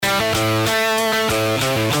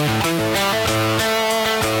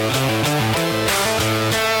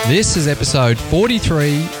This is episode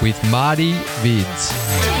 43 with Marty Vids.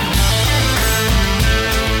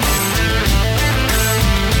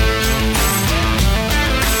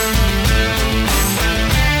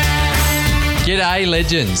 G'day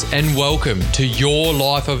legends and welcome to Your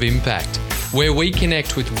Life of Impact, where we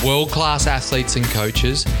connect with world-class athletes and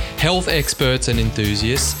coaches, health experts and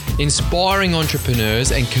enthusiasts, inspiring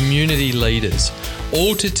entrepreneurs and community leaders,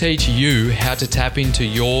 all to teach you how to tap into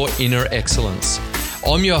your inner excellence.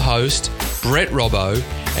 I'm your host, Brett Robbo,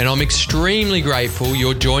 and I'm extremely grateful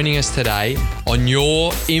you're joining us today on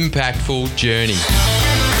your impactful journey.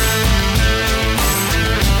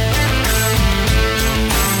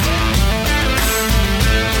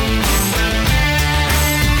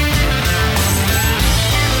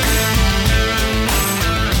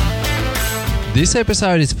 This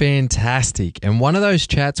episode is fantastic and one of those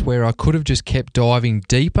chats where I could have just kept diving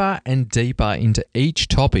deeper and deeper into each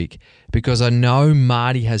topic because I know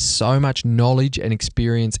Marty has so much knowledge and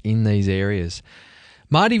experience in these areas.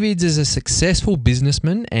 Marty Vids is a successful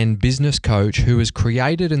businessman and business coach who has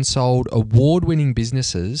created and sold award-winning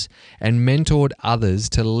businesses and mentored others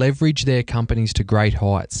to leverage their companies to great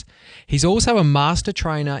heights. He's also a master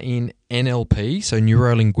trainer in NLP, so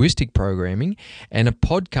neuro-linguistic programming, and a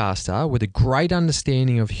podcaster with a great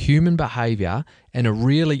understanding of human behavior and a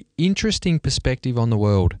really interesting perspective on the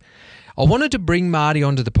world. I wanted to bring Marty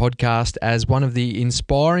onto the podcast as one of the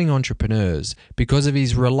inspiring entrepreneurs because of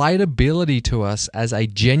his relatability to us as a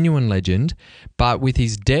genuine legend, but with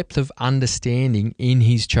his depth of understanding in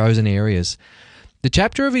his chosen areas. The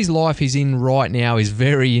chapter of his life he's in right now is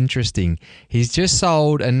very interesting. He's just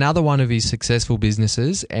sold another one of his successful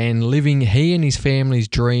businesses and living he and his family's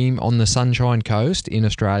dream on the Sunshine Coast in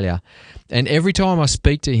Australia. And every time I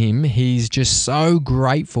speak to him, he's just so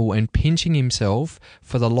grateful and pinching himself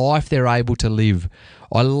for the life they're able to live.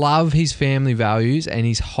 I love his family values and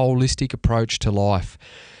his holistic approach to life.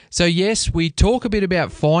 So yes, we talk a bit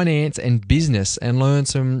about finance and business and learn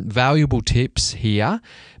some valuable tips here,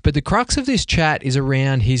 but the crux of this chat is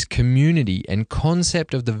around his community and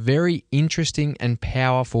concept of the very interesting and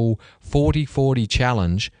powerful 40-40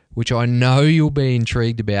 challenge, which I know you'll be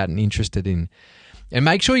intrigued about and interested in. And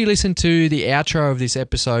make sure you listen to the outro of this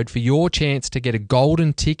episode for your chance to get a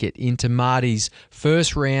golden ticket into Marty's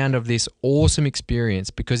first round of this awesome experience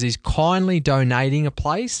because he's kindly donating a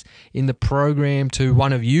place in the program to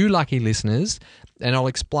one of you lucky listeners, and I'll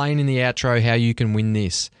explain in the outro how you can win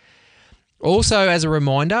this. Also, as a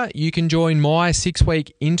reminder, you can join my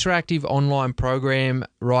 6-week interactive online program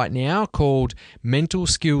right now called Mental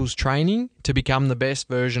Skills Training to become the best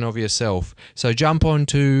version of yourself. So jump on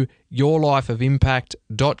to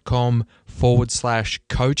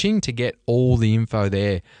yourlifeofimpact.com/coaching to get all the info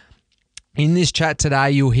there. In this chat today,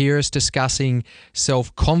 you'll hear us discussing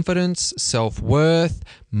self-confidence, self-worth,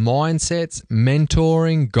 mindsets,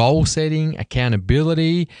 mentoring, goal setting,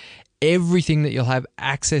 accountability, everything that you'll have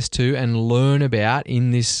access to and learn about in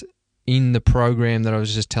the program that I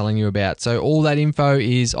was just telling you about. So all that info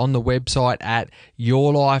is on the website at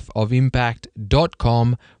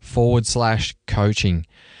yourlifeofimpact.com/coaching.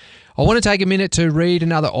 I want to take a minute to read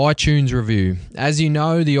another iTunes review. As you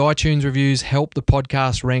know, the iTunes reviews help the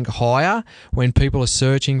podcast rank higher when people are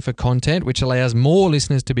searching for content, which allows more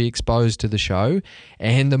listeners to be exposed to the show.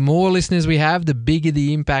 And the more listeners we have, the bigger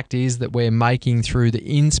the impact is that we're making through the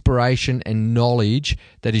inspiration and knowledge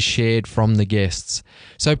that is shared from the guests.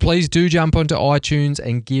 So please do jump onto iTunes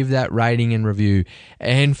and give that rating and review.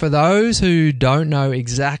 And for those who don't know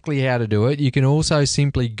exactly how to do it, you can also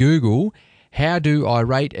simply Google "How do I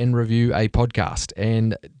rate and review a podcast?"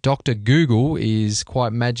 And Dr. Google is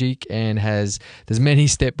quite magic and there's many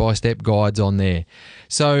step-by-step guides on there.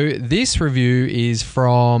 So this review is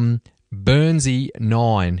from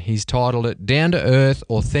Burnsy9. He's titled it "Down to Earth,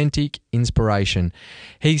 Authentic Inspiration."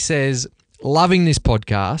 He says, "Loving this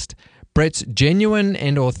podcast. Brett's genuine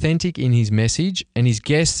and authentic in his message, and his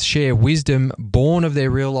guests share wisdom born of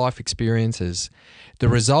their real-life experiences. The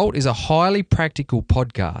result is a highly practical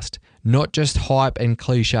podcast, not just hype and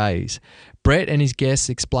cliches. Brett and his guests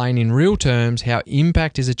explain in real terms how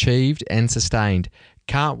impact is achieved and sustained.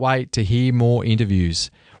 Can't wait to hear more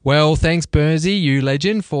interviews." Well, thanks, Burnsy, you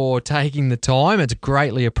legend, for taking the time. It's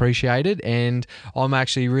greatly appreciated, and I'm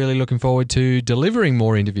actually really looking forward to delivering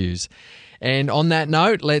more interviews. And on that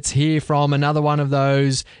note, let's hear from another one of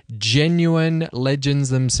those genuine legends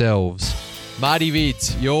themselves. Marty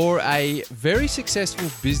Vids, you're a very successful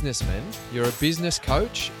businessman. You're a business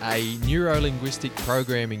coach, a neuro-linguistic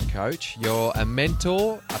programming coach. You're a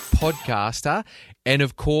mentor, a podcaster, and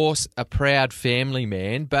of course, a proud family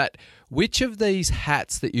man. But which of these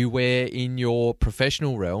hats that you wear in your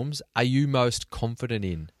professional realms are you most confident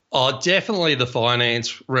in? Oh, definitely the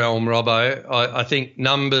finance realm, Robbo. I think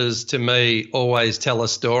numbers to me always tell a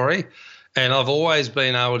story, and I've always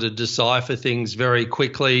been able to decipher things very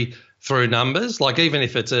quickly through numbers. Like even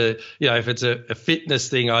if it's a fitness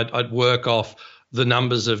thing, I'd work off the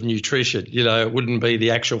numbers of nutrition. It wouldn't be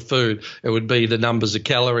the actual food; it would be the numbers of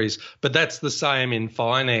calories. But that's the same in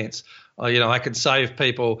finance. I could save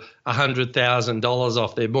people $100,000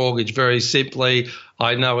 off their mortgage very simply.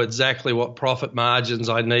 I know exactly what profit margins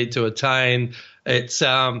I need to attain. It's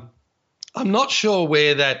I'm not sure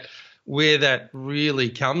where that really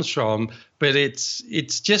comes from, but it's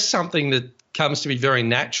just something that comes to me very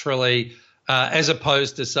naturally, as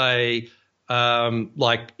opposed to say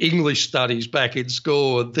like English studies back in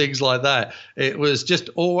school and things like that. It was just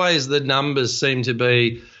always the numbers seem to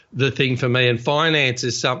be the thing for me, and finance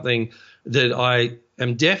is something that I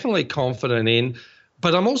am definitely confident in,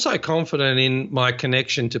 but I'm also confident in my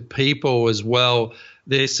connection to people as well.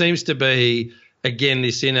 There seems to be, again,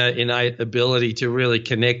 this innate ability to really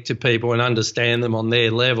connect to people and understand them on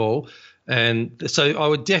their level. And so I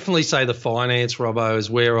would definitely say the finance, Robbo, is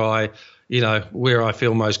where I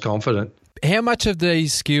feel most confident. How much of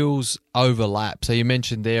these skills overlap? So you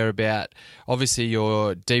mentioned there about obviously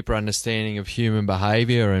your deeper understanding of human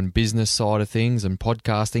behaviour and business side of things and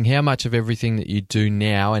podcasting. How much of everything that you do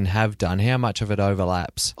now and have done, how much of it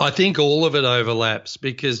overlaps? I think all of it overlaps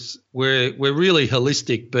because we're really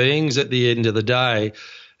holistic beings at the end of the day.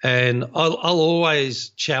 And I'll always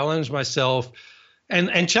challenge myself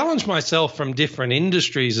and challenge myself from different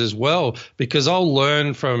industries as well, because I'll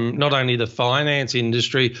learn from not only the finance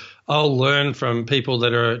industry, I'll learn from people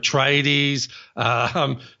that are tradies,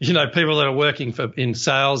 people that are working in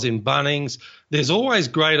sales in Bunnings. There's always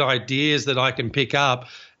great ideas that I can pick up.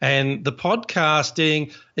 And the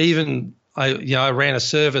podcasting, even I ran a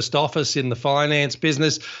serviced office in the finance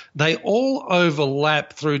business. They all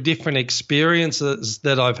overlap through different experiences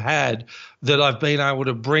that I've had that I've been able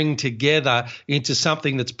to bring together into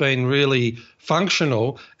something that's been really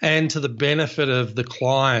functional and to the benefit of the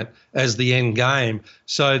client as the end game.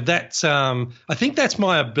 So that's I think that's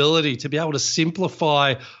my ability to be able to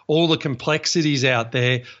simplify all the complexities out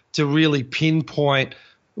there to really pinpoint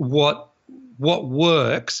what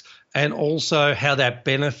works and also how that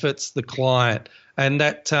benefits the client. And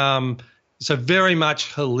that so very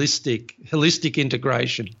much holistic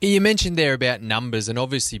integration. You mentioned there about numbers, and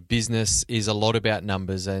obviously business is a lot about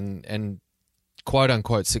numbers, and quote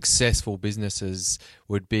unquote successful businesses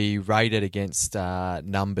would be rated against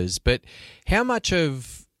numbers. But how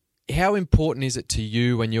important is it to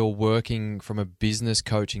you when you're working from a business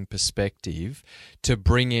coaching perspective to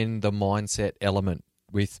bring in the mindset element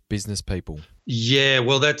with business people? Yeah,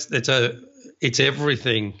 well, it's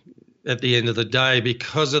everything at the end of the day,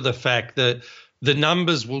 because of the fact that the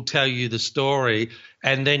numbers will tell you the story,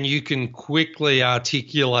 and then you can quickly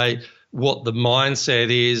articulate what the mindset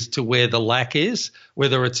is to where the lack is,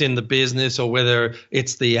 whether it's in the business or whether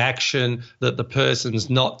it's the action that the person's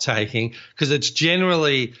not taking, because it's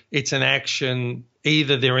an action,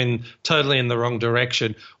 either they're totally in the wrong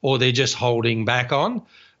direction or they're just holding back on.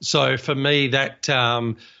 So for me, that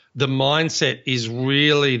the mindset is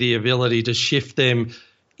really the ability to shift them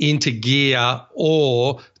into gear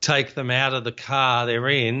or take them out of the car they're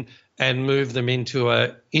in and move them into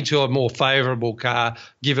a more favourable car,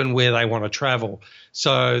 given where they want to travel.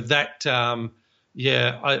 So that, I'm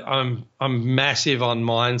massive on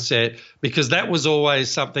mindset, because that was always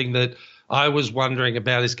something that I was wondering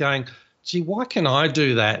about, is going, gee, why can I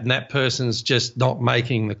do that and that person's just not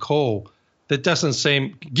making the call? That doesn't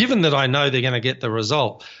seem, given that I know they're going to get the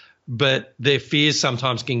result, but their fears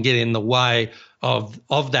sometimes can get in the way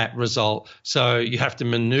of that result. So you have to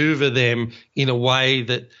maneuver them in a way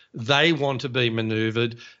that they want to be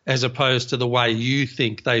maneuvered, as opposed to the way you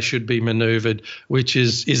think they should be maneuvered, which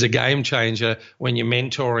is a game changer when you're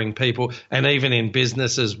mentoring people, and even in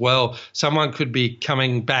business as well. Someone could be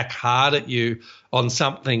coming back hard at you on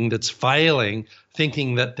something that's failing,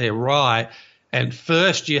 thinking that they're right. And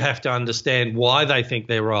first you have to understand why they think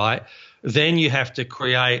they're right. Then you have to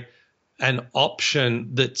create an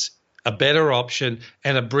option that's a better option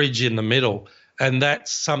and a bridge in the middle. And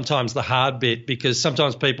that's sometimes the hard bit, because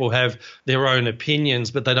sometimes people have their own opinions,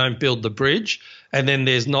 but they don't build the bridge. And then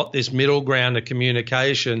there's not this middle ground of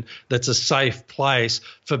communication that's a safe place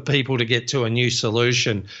for people to get to a new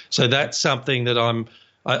solution. So that's something that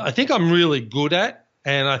I think I'm really good at.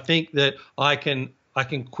 And I think that I can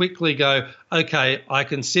quickly go, okay, I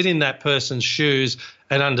can sit in that person's shoes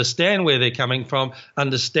and understand where they're coming from,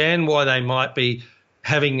 understand why they might be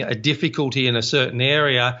having a difficulty in a certain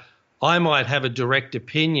area, I might have a direct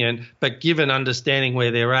opinion, but given understanding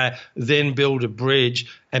where they're at, then build a bridge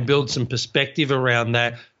and build some perspective around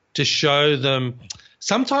that to show them.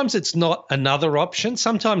 Sometimes it's not another option.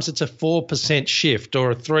 Sometimes it's a 4% shift or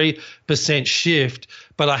a 3% shift,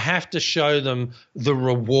 but I have to show them the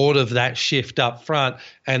reward of that shift up front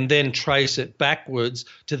and then trace it backwards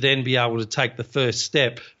to then be able to take the first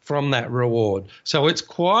step from that reward. So it's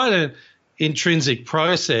quite an intrinsic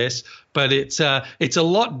process, but it's a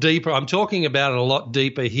lot deeper. I'm talking about it a lot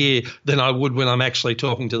deeper here than I would when I'm actually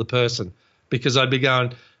talking to the person, because I'd be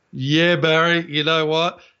going, yeah, Barry, you know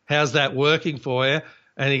what? How's that working for you?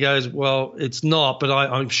 And he goes, well, it's not, but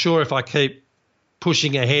I'm sure if I keep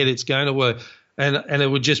pushing ahead, it's going to work. And it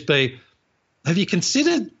would just be, have you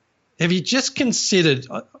just considered,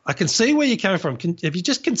 I can see where you're coming from. Have you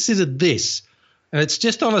just considered this? And it's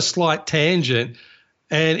just on a slight tangent.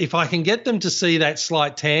 And if I can get them to see that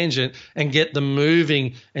slight tangent and get them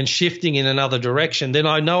moving and shifting in another direction, then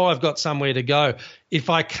I know I've got somewhere to go. If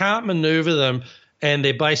I can't maneuver them and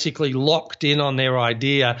they're basically locked in on their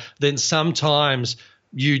idea, then sometimes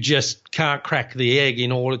you just can't crack the egg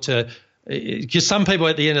in order to, because some people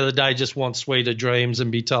at the end of the day just want sweeter dreams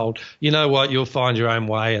and be told, you know what, you'll find your own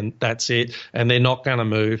way and that's it, and they're not going to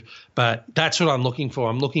move. But that's what I'm looking for.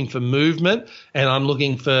 I'm looking for movement, and I'm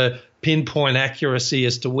looking for pinpoint accuracy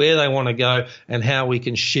as to where they want to go and how we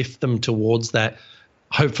can shift them towards that.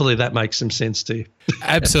 Hopefully that makes some sense to you.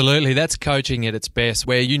 Absolutely. That's coaching at its best,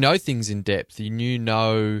 where you know things in depth and you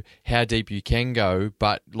know how deep you can go.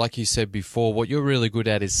 But like you said before, what you're really good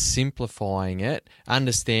at is simplifying it,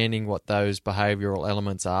 understanding what those behavioural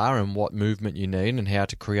elements are and what movement you need and how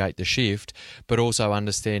to create the shift, but also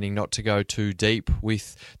understanding not to go too deep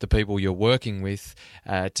with the people you're working with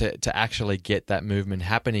to actually get that movement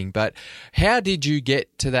happening. But how did you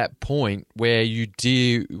get to that point where you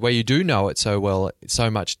do know it so well,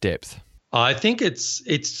 so much depth? I think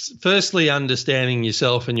it's firstly understanding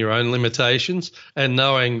yourself and your own limitations and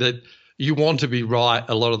knowing that you want to be right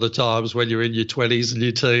a lot of the times when you're in your 20s and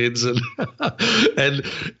your teens, and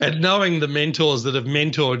and knowing the mentors that have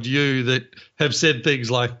mentored you that have said things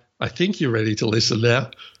like, I think you're ready to listen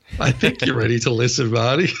now. I think you're ready to listen,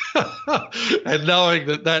 Marty. And knowing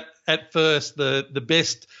that at first the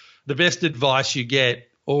best advice you get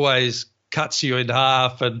always cuts you in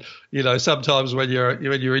half, and sometimes when you're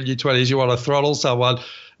in your 20s you want to throttle someone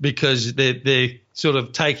because they're sort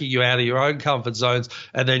of taking you out of your own comfort zones,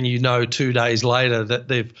 and then 2 days later that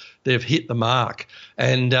they've hit the mark.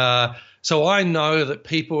 And so I know that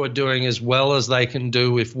people are doing as well as they can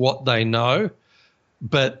do with what they know,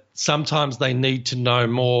 but sometimes they need to know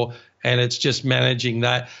more, and it's just managing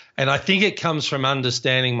that. And I think it comes from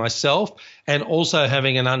understanding myself and also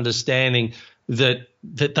having an understanding that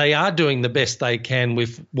they are doing the best they can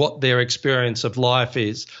with what their experience of life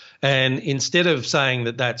is. And instead of saying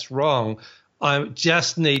that that's wrong, I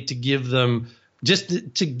just need to give them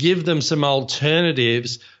some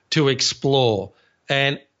alternatives to explore.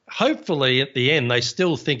 And hopefully at the end they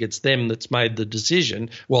still think it's them that's made the decision.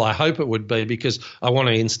 Well, I hope it would be, because I want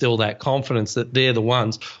to instill that confidence that they're the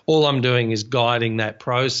ones. All I'm doing is guiding that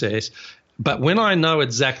process. But when I know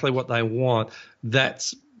exactly what they want,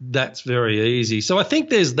 that's very easy. So I think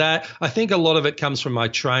there's that. I think a lot of it comes from my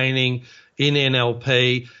training in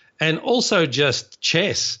NLP and also just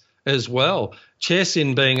chess as well. Chess,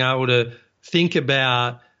 in being able to think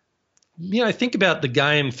about the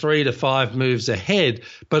game 3 to 5 moves ahead,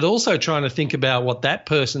 but also trying to think about what that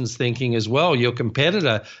person's thinking as well, your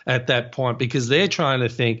competitor at that point, because they're trying to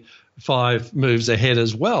think 5 moves ahead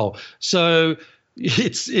as well. So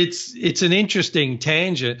it's an interesting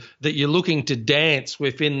tangent that you're looking to dance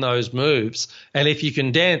within those moves. And if you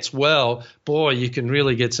can dance well, boy, you can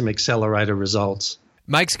really get some accelerator results.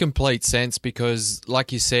 Makes complete sense, because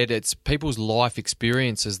like you said, it's people's life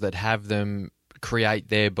experiences that have them create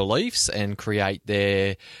their beliefs and create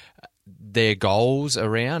their goals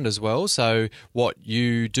around as well. So what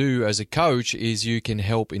you do as a coach is you can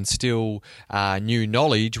help instill new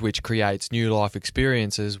knowledge, which creates new life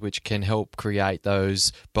experiences, which can help create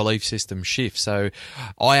those belief system shifts. So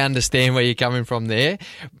I understand where you're coming from there.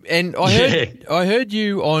 And I heard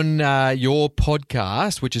you on your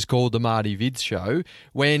podcast, which is called The Marty Vids Show,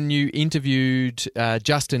 when you interviewed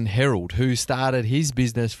Justin Herald, who started his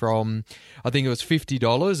business from, I think it was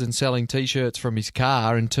 $50 and selling T-shirts from his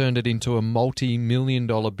car, and turned it into a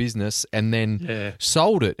multi-million-dollar business and then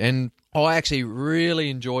sold it. And I actually really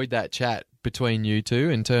enjoyed that chat between you two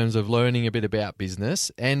in terms of learning a bit about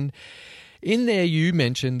business. And In there, you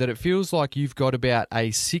mentioned that it feels like you've got about a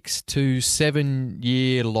 6 to 7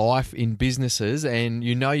 year life in businesses, and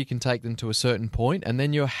you know you can take them to a certain point, and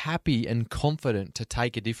then you're happy and confident to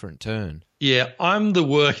take a different turn. Yeah, I'm the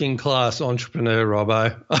working class entrepreneur,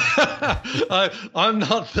 Robbo. I'm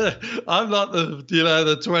not the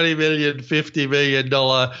the 20 million, $50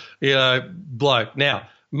 million bloke. Now,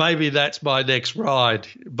 maybe that's my next ride.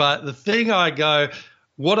 But the thing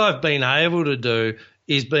what I've been able to do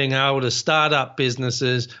is being able to start up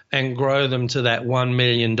businesses and grow them to that $1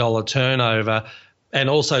 million turnover, and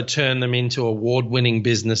also turn them into award-winning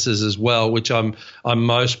businesses as well, which I'm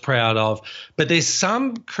most proud of. But there's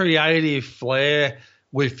some creative flair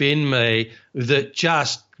within me that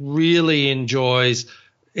just really enjoys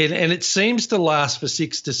it, and it seems to last for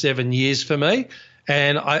 6 to 7 years for me.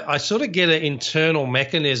 And I sort of get an internal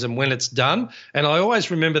mechanism when it's done. And I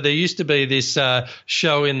always remember there used to be this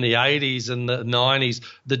show in the 80s and the 90s,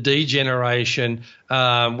 The D-Generation,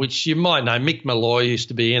 which you might know. Mick Malloy used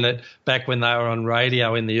to be in it back when they were on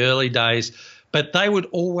radio in the early days. But they would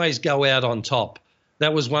always go out on top.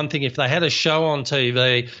 That was one thing. If they had a show on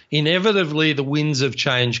TV, inevitably the winds of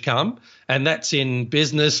change come. And that's in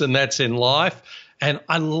business and that's in life. And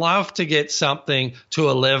I love to get something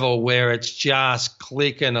to a level where it's just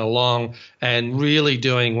clicking along and really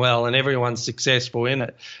doing well and everyone's successful in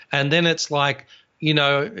it. And then it's like,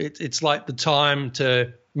 it's like the time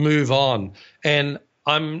to move on. And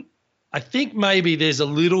I think maybe there's a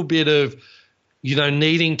little bit of,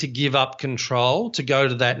 needing to give up control to go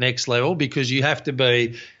to that next level, because you have to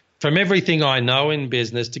be, from everything I know in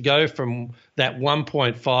business, to go from that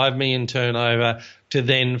 1.5 million turnover to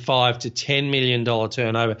then $5 to $10 million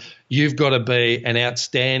turnover, you've got to be an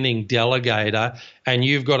outstanding delegator, and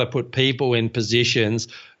you've got to put people in positions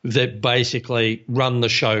that basically run the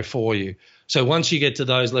show for you. So once you get to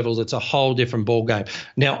those levels, it's a whole different ballgame.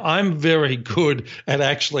 Now, I'm very good at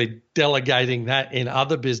actually delegating that in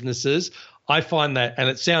other businesses. I find that, and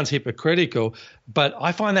it sounds hypocritical, but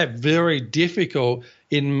I find that very difficult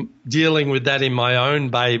in dealing with that in my own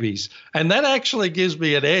babies. And that actually gives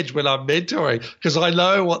me an edge when I'm mentoring, because I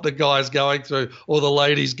know what the guy's going through or the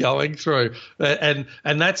lady's going through. And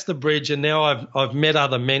that's the bridge. And now I've met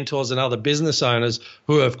other mentors and other business owners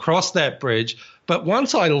who have crossed that bridge. But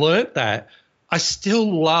once I learnt that, I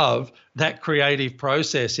still love that creative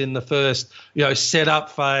process in the first, setup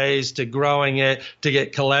phase, to growing it, to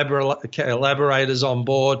get collaborators on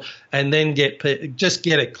board, and then get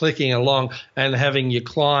it clicking along and having your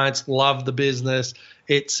clients love the business.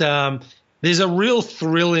 It's there's a real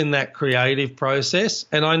thrill in that creative process.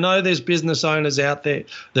 And I know there's business owners out there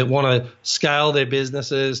that want to scale their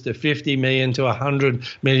businesses to 50 million to 100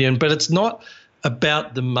 million, but it's not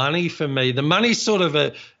about the money for me. The money's sort of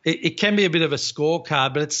it can be a bit of a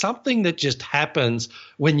scorecard, but it's something that just happens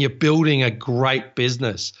when you're building a great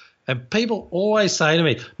business. And people always say to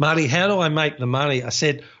me, Marty, how do I make the money? I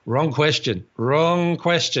said, wrong question.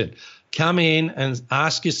 Come in and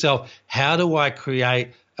ask yourself, how do I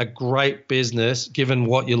create a great business given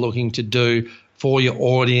what you're looking to do for your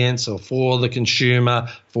audience or for the consumer,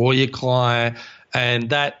 for your client? And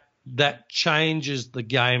that changes the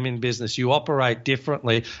game in business. You operate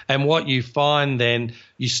differently. And what you find then,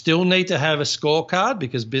 you still need to have a scorecard,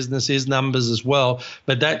 because business is numbers as well,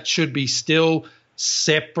 but that should be still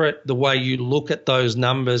separate, the way you look at those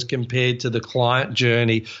numbers compared to the client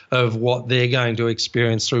journey of what they're going to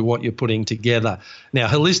experience through what you're putting together. Now,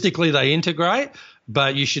 holistically, they integrate,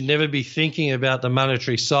 but you should never be thinking about the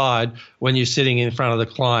monetary side when you're sitting in front of the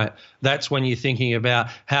client. That's when you're thinking about,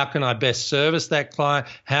 how can I best service that client?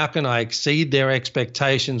 How can I exceed their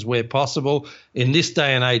expectations where possible? In this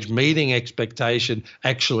day and age, meeting expectation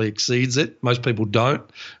actually exceeds it. Most people don't.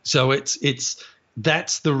 So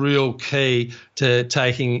that's the real key to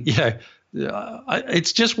taking,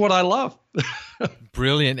 it's just what I love.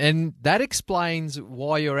 Brilliant. And that explains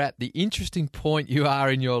why you're at the interesting point you are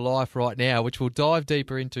in your life right now, which we'll dive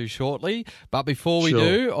deeper into shortly. But before we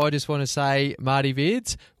do, I just want to say, Marty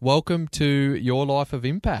Vids, welcome to your Life of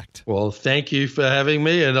Impact. Well, thank you for having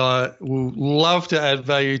me, and I will love to add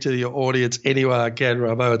value to your audience any way I can,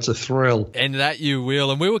 Robbo. It's a thrill. And that you will.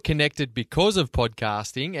 And we were connected because of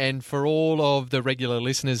podcasting. And for all of the regular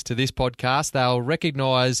listeners to this podcast, they'll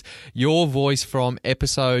recognise your voice from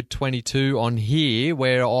episode 22 on here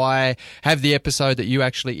where I have the episode that you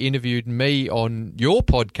actually interviewed me on your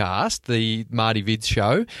podcast, the Marty Vids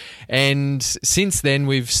Show. And since then,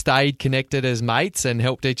 we've stayed connected as mates and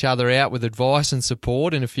helped each other out with advice and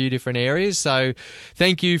support in a few different areas. So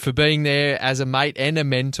thank you for being there as a mate and a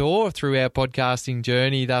mentor through our podcasting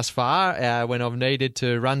journey thus far, when I've needed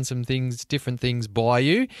to run some things, different things by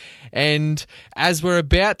you. And as we're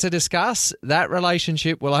about to discuss, that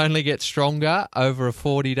relationship will only get stronger over a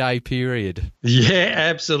 40-day period. Yeah,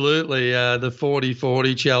 absolutely. The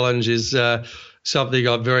 40-40 challenge is something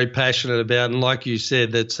I'm very passionate about, and like you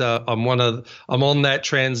said, that's I'm on that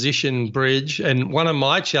transition bridge, and one of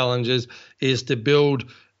my challenges is to build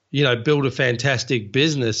a fantastic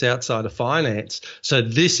business outside of finance. So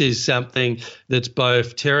this is something that's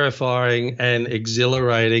both terrifying and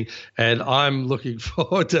exhilarating, and I'm looking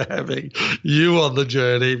forward to having you on the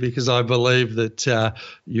journey because I believe that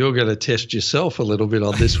you're going to test yourself a little bit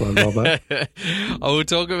on this one, Robbo. I will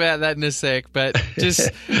talk about that in a sec, but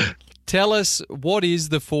just tell us, what is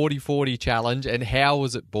the 40-40 challenge and how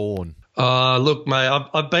was it born? Look, mate,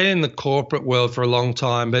 I've been in the corporate world for a long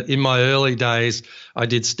time, but in my early days, I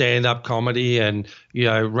did stand-up comedy and,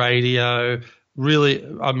 radio. Really,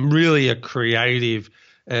 I'm really a creative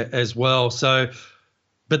as well. So,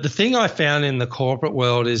 but the thing I found in the corporate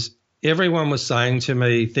world is everyone was saying to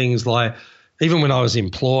me things like, even when I was an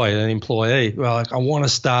employee, well, like, I want to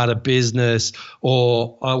start a business,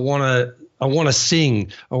 or I want to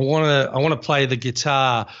sing. I want to play the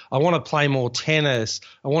guitar. I want to play more tennis.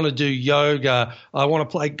 I want to do yoga. I want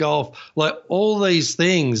to play golf. Like all these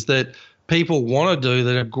things that people want to do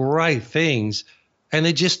that are great things, and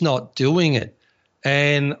they're just not doing it.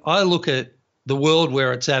 And I look at the world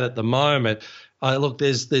where it's at the moment.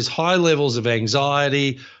 There's high levels of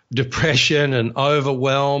anxiety, depression, and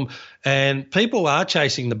overwhelm. And people are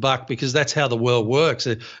chasing the buck because that's how the world works.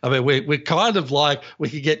 I mean, we're kind of like, we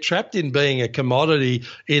could get trapped in being a commodity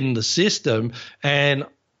in the system. And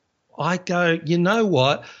I go, you know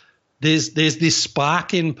what? There's this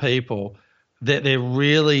spark in people that they're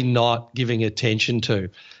really not giving attention to.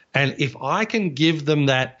 And if I can give them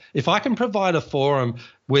that, if I can provide a forum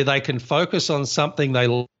where they can focus on something they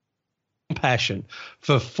love, passion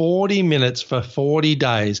for 40 minutes for 40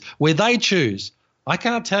 days, where they choose, I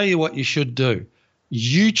can't tell you what you should do.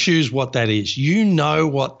 You choose what that is. You know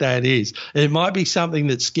what that is. It might be something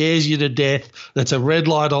that scares you to death, that's a red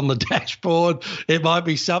light on the dashboard. It might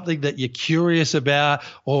be something that you're curious about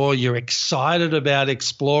or you're excited about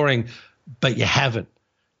exploring, but you haven't.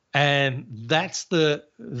 And that's the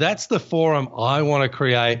forum I want to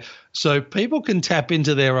create so people can tap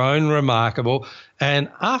into their own remarkable.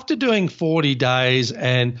 And after doing 40 days,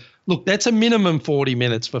 and look, that's a minimum 40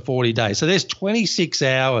 minutes for 40 days. So there's 26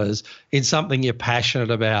 hours in something you're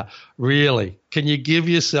passionate about. Really, can you give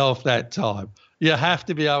yourself that time? You have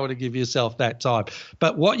to be able to give yourself that time.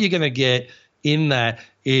 But what you're going to get in that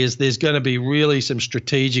is there's going to be really some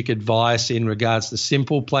strategic advice in regards to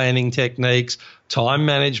simple planning techniques, time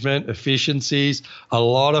management, efficiencies, a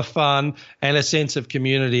lot of fun, and a sense of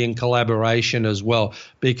community and collaboration as well.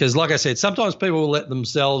 Because like I said, sometimes people will let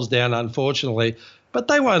themselves down, unfortunately, but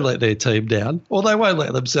they won't let their team down, or they won't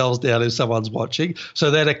let themselves down if someone's watching.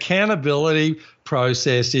 So that accountability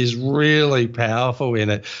process is really powerful in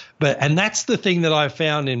it. And that's the thing that I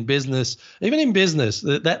found in business, even in business,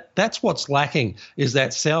 that's what's lacking, is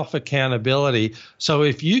that self-accountability. So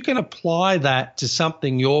if you can apply that to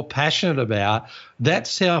something you're passionate about, that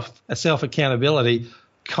self-accountability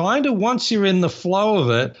kind of, once you're in the flow of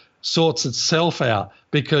it, sorts itself out,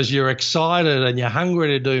 because you're excited and you're hungry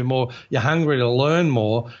to do more, you're hungry to learn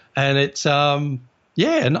more. And it's and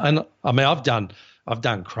I mean, I've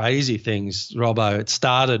done crazy things, Robbo. It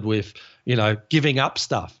started with, giving up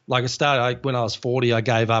stuff. Like when I was 40, I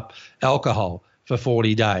gave up alcohol for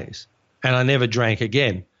 40 days and I never drank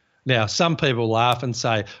again. Now, some people laugh and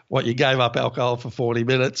say, what, you gave up alcohol for 40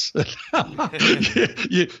 minutes?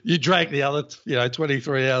 you drank the other,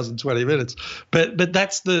 23 hours and 20 minutes. But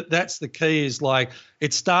that's the key, is like,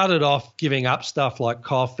 it started off giving up stuff like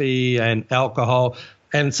coffee and alcohol.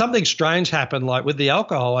 And something strange happened, like with the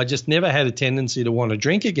alcohol, I just never had a tendency to want to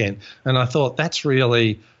drink again. And I thought, that's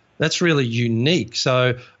really unique.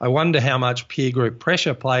 So I wonder how much peer group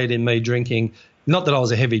pressure played in me drinking. Not that I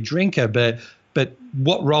was a heavy drinker, but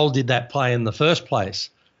what role did that play in the first place?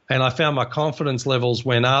 And I found my confidence levels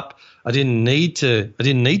went up. I didn't need to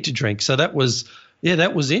drink. So that was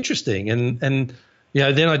interesting. And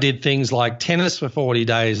then I did things like tennis for 40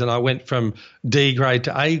 days, and I went from D grade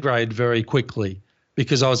to A grade very quickly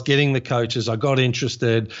because I was getting the coaches. I got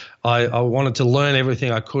interested. I wanted to learn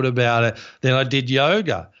everything I could about it. Then I did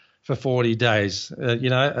yoga for 40 days,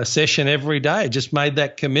 a session every day. Just made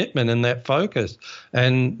that commitment and that focus.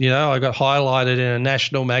 And, I got highlighted in a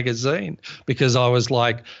national magazine because I was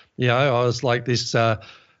like, this,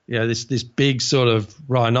 this big sort of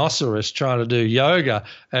rhinoceros trying to do yoga.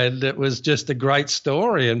 And it was just a great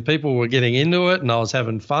story, and people were getting into it, and I was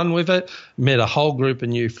having fun with it, met a whole group of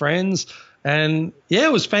new friends. And,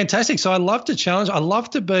 it was fantastic. So I love to challenge. I love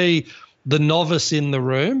to be the novice in the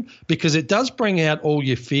room because it does bring out all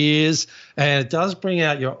your fears, and it does bring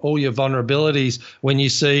out all your vulnerabilities when you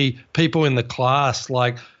see people in the class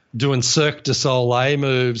like doing Cirque du Soleil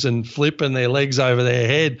moves and flipping their legs over their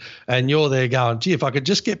head, and you're there going, gee, if I could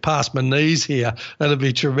just get past my knees here, that'd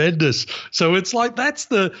be tremendous. So it's like that's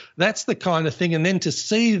the kind of thing. And then to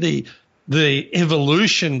see the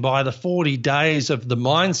evolution by the 40 days of the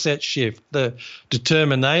mindset shift, the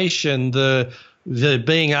determination, the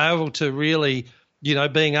being able to really,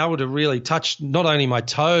 touch not only my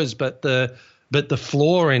toes but the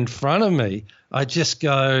floor in front of me, I just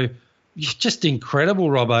go, it's just incredible,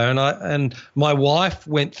 Robbo. And my wife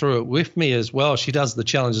went through it with me as well. She does the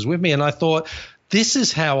challenges with me. And I thought, this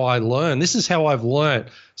is how I learn. This is how I've learned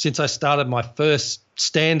since I started my first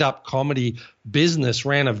stand-up comedy business,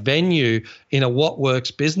 ran a venue in a What Works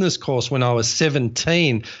business course when I was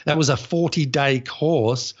 17. That was a 40-day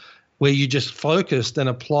course where you just focused and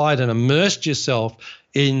applied and immersed yourself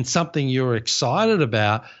in something you were excited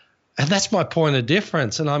about. And that's my point of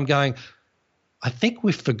difference. And I'm going, I think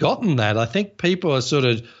we've forgotten that. I think people are sort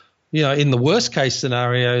of, in the worst case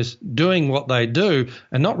scenarios, doing what they do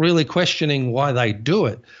and not really questioning why they do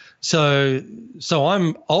it. So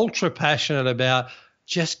I'm ultra passionate about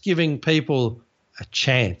just giving people a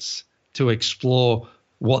chance to explore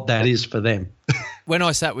what that is for them. When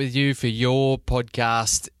I sat with you for your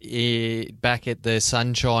podcast back at the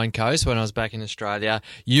Sunshine Coast when I was back in Australia,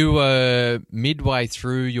 you were midway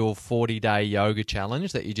through your 40-day yoga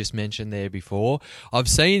challenge that you just mentioned there before. I've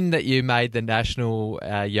seen that you made the National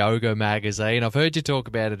Yoga magazine. I've heard you talk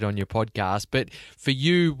about it on your podcast. But for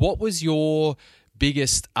you, what was your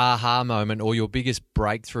biggest aha moment or your biggest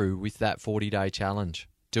breakthrough with that 40-day challenge,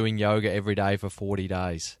 doing yoga every day for 40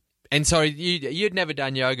 days? And sorry, you'd never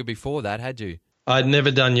done yoga before that, had you? I'd never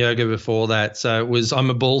done yoga before that. So I'm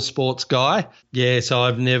a ball sports guy. Yeah, so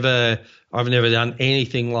I've never done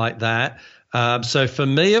anything like that. So for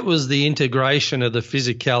me, it was the integration of the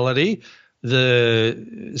physicality,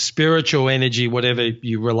 the spiritual energy, whatever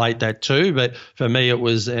you relate that to. But for me, it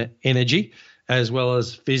was energy as well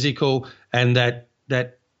as physical, and that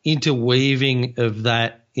interweaving of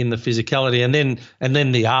that in the physicality, and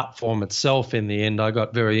then the art form itself in the end I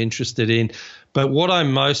got very interested in. But what I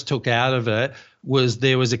most took out of it was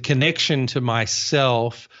there was a connection to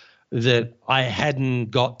myself that I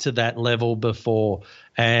hadn't got to that level before.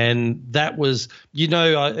 And that was,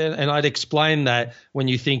 and I'd explain that when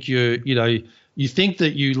you think you think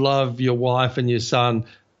that you love your wife and your son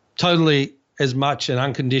totally as much and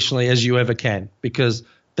unconditionally as you ever can, because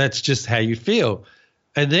that's just how you feel.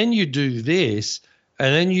 And then you do this,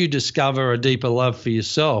 and then you discover a deeper love for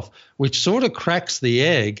yourself, which sort of cracks the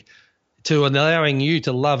egg to allowing you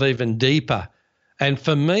to love even deeper. And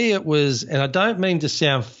for me, it was, and I don't mean to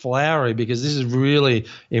sound flowery because this is really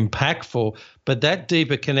impactful, but that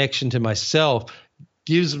deeper connection to myself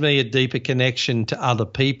gives me a deeper connection to other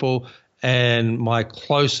people and my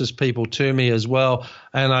closest people to me as well.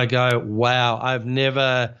 And I go, wow, I've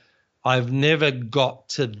never got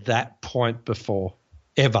to that point before,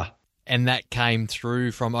 ever. And that came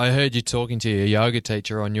through from, I heard you talking to your yoga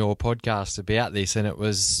teacher on your podcast about this, and it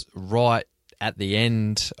was right at the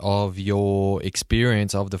end of your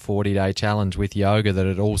experience of the 40-day challenge with yoga that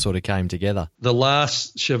it all sort of came together. The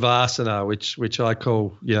last Shavasana, which I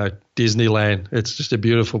call, Disneyland. It's just a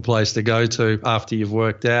beautiful place to go to after you've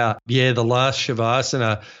worked out. Yeah, the last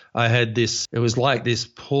Shavasana, I had this, it was like this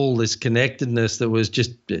pull, this connectedness that was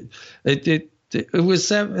just, it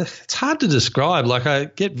was, it's hard to describe. Like I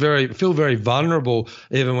feel very vulnerable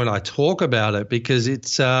even when I talk about it, because it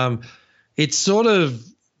sort of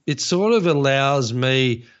allows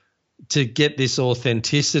me to get this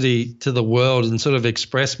authenticity to the world and sort of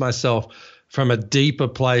express myself from a deeper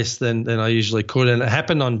place than I usually could. And it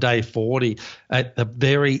happened on day 40 at the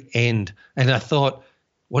very end. And I thought,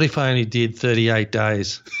 what if I only did 38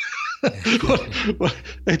 days?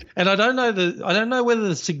 And I don't know whether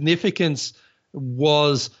the significance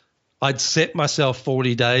was I'd set myself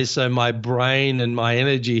 40 days, so my brain and my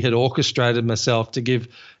energy had orchestrated myself to give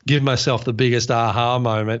myself the biggest aha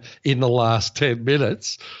moment in the last 10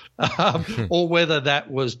 minutes, or whether that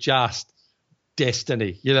was just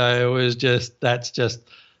destiny. It was just, that's just,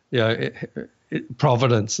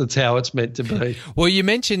 providence. That's how it's meant to be. Well, you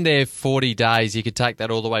mentioned there 40 days. You could take that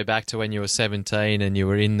all the way back to when you were 17 and you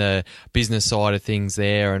were in the business side of things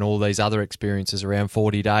there and all these other experiences around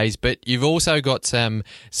 40 days. But you've also got some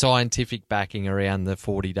scientific backing around the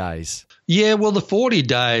 40 days. Yeah, well, the 40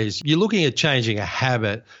 days, you're looking at changing a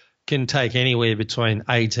habit, can take anywhere between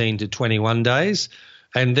 18 to 21 days.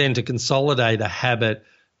 And then to consolidate a habit,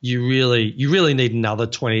 you really need another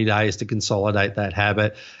 20 days to consolidate that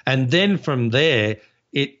habit. And then from there,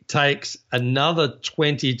 it takes another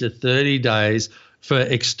 20 to 30 days for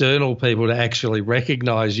external people to actually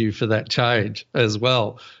recognize you for that change as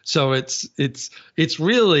well. So it's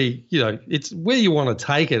really, it's where you want to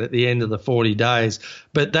take it at the end of the 40 days.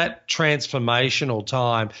 But that transformational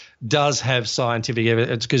time does have scientific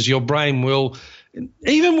evidence, because your brain will,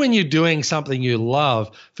 even when you're doing something you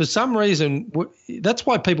love, for some reason, that's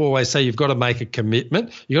why people always say you've got to make a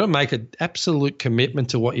commitment. You've got to make an absolute commitment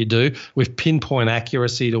to what you do with pinpoint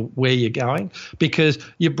accuracy to where you're going, because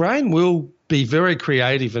your brain will be very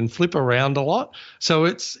creative and flip around a lot. So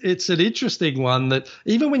it's an interesting one that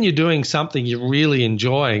even when you're doing something you're really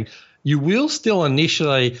enjoying, you will still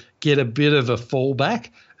initially get a bit of a fallback.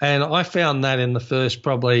 And I found that in the first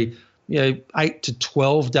probably 8 to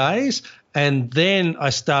 12 days. And then I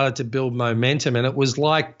started to build momentum, and it was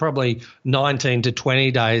like probably 19 to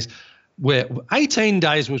 20 days, where 18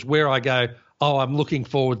 days was where I go, oh, I'm looking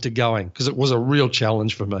forward to going, because it was a real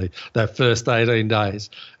challenge for me, that first 18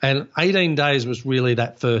 days. And 18 days was really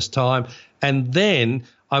that first time. And then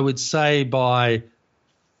I would say by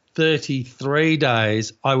 33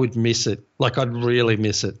 days, I would miss it. Like, I'd really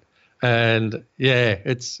miss it. And yeah,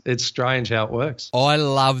 it's strange how it works. I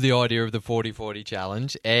love the idea of the 40-40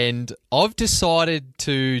 challenge, and I've decided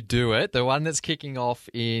to do it, the one that's kicking off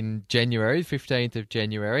in January, 15th of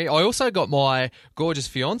January. I also got my gorgeous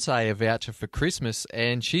fiance a voucher for Christmas,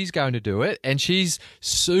 and she's going to do it, and she's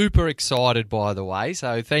super excited, by the way.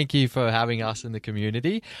 So thank you for having us in the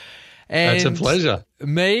community. And it's a pleasure.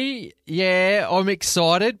 Me, yeah, I'm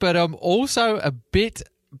excited, but I'm also a bit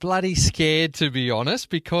bloody scared, to be honest,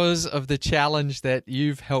 because of the challenge that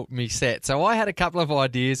you've helped me set. So I had a couple of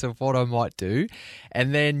ideas of what I might do,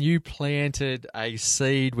 and then you planted a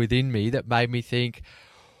seed within me that made me think,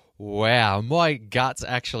 wow, my guts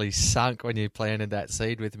actually sunk when you planted that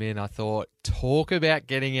seed with me. And I thought, talk about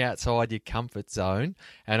getting outside your comfort zone.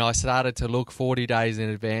 And I started to look 40 days in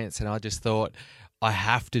advance, and I just thought, I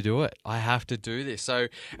have to do it. I have to do this. So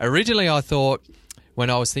originally I thought, when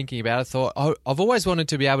I was thinking about it, I thought, oh, I've always wanted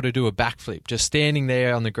to be able to do a backflip, just standing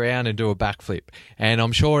there on the ground and do a backflip. And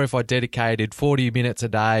I'm sure if I dedicated 40 minutes a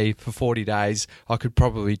day for 40 days, I could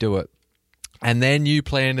probably do it. And then you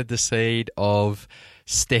planted the seed of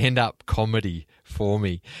stand-up comedy for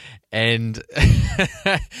me. And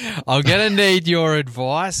I'm going to need your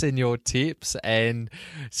advice and your tips and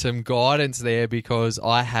some guidance there, because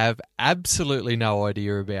I have absolutely no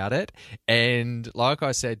idea about it. And like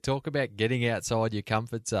I said, talk about getting outside your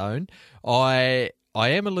comfort zone. I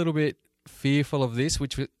am a little bit fearful of this,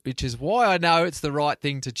 which is why I know it's the right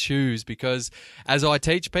thing to choose, because as I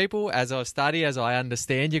teach people, as I study, as I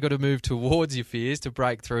understand, you've got to move towards your fears to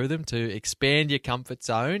break through them, to expand your comfort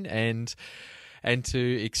zone and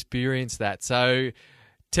to experience that. So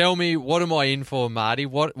tell me, what am I in for, Marty?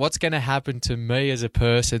 What's going to happen to me as a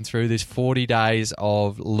person through this 40 days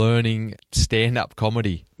of learning stand-up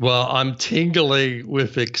comedy? Well, I'm tingling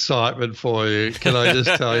with excitement for you, can I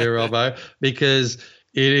just tell you, Robbo, because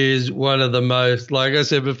it is one of the most, like I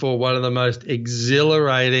said before, one of the most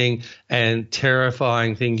exhilarating and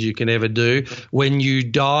terrifying things you can ever do. When you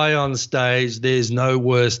die on stage, there's no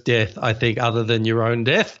worse death, I think, other than your own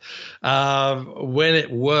death. When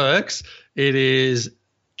it works, it is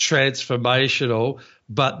transformational,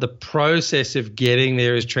 but the process of getting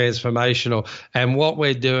there is transformational. And what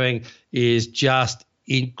we're doing is just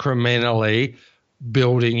incrementally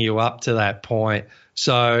building you up to that point.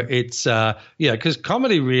 So it's, because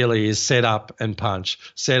comedy really is set up and punch.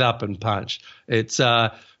 It's, there's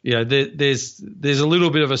a little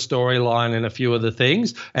bit of a storyline in a few of the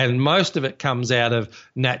things, and most of it comes out of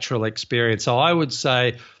natural experience. So I would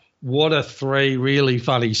say, what are 3 really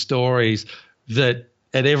funny stories that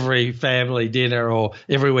at every family dinner or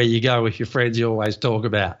everywhere you go with your friends you always talk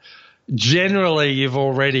about? Generally, you've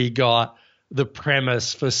already got the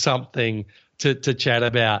premise for something to chat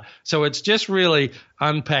about. So it's just really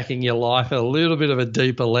unpacking your life at a little bit of a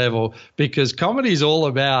deeper level, because comedy is all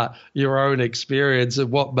about your own experience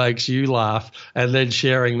and what makes you laugh, and then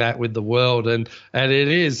sharing that with the world. And it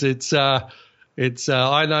is, I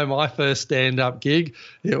know my first stand-up gig,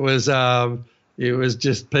 it was, it was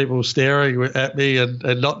just people staring at me and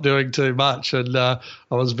not doing too much. And I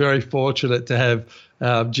was very fortunate to have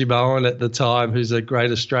Jim Owen at the time, who's a great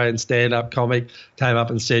Australian stand-up comic, came up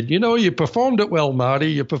and said, you performed it well,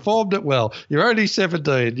 Marty. You performed it well. You're only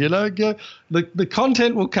 17. The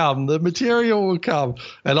content will come. The material will come.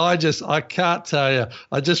 And I can't tell you,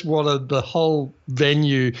 I just wanted the whole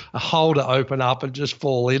venue, a hole to open up and just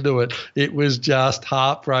fall into it. It was just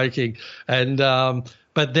heartbreaking. And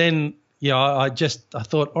but then, I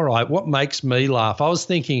thought, all right, what makes me laugh? I was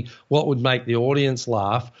thinking what would make the audience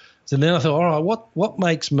laugh. So then I thought, all right, what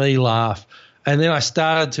makes me laugh? And then I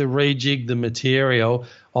started to rejig the material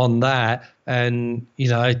on that and,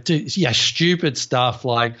 stupid stuff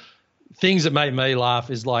like things that make me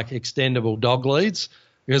laugh is like extendable dog leads,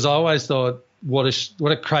 because I always thought what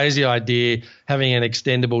a crazy idea having an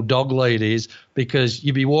extendable dog lead is, because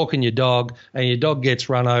you'd be walking your dog and your dog gets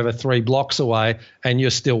run over 3 blocks away and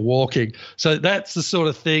you're still walking. So that's the sort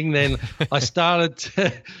of thing. Then I started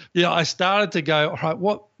to go, all right,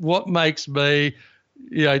 what makes me,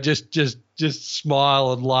 just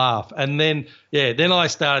smile and laugh. And then I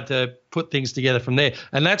started to put things together from there.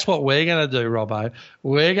 And that's what we're going to do, Robbo.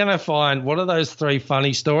 We're going to find, what are those 3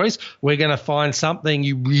 funny stories? We're going to find something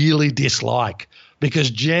you really dislike, because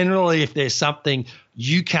generally if there's something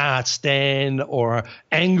you can't stand or an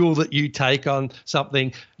angle that you take on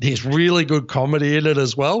something, there's really good comedy in it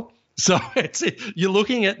as well. So you're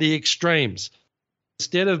looking at the extremes.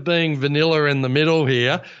 Instead of being vanilla in the middle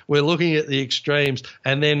here, we're looking at the extremes,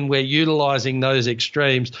 and then we're utilizing those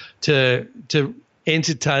extremes to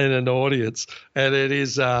entertain an audience. And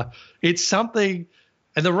it's something.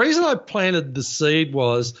 And the reason I planted the seed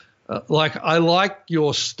was I like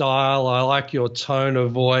your style, I like your tone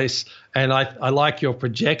of voice, and I like your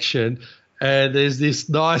projection. And there's this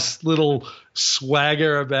nice little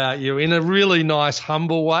swagger about you in a really nice,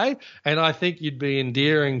 humble way. And I think you'd be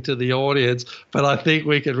endearing to the audience, but I think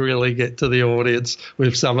we could really get to the audience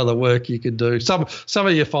with some of the work you could do, some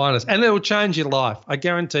of your finest. And it will change your life. I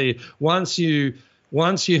guarantee you, once you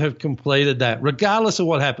have completed that, regardless of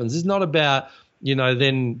what happens, it's not about,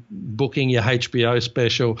 then booking your HBO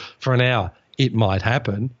special for an hour. It might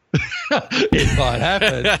happen. It might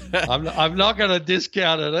happen. I'm not going to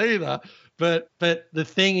discount it either. But the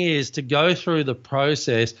thing is to go through the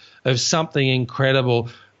process of something incredible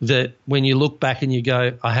that when you look back and you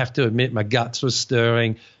go, I have to admit my guts was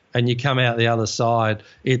stirring, and you come out the other side.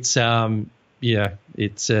 It's I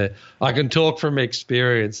can talk from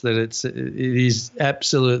experience that it is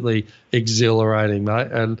absolutely exhilarating,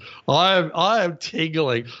 mate. And I am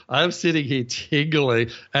tingling. I'm sitting here tingling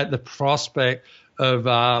at the prospect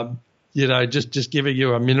of just giving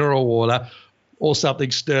you a mineral water or something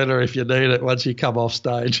sterner if you need it once you come off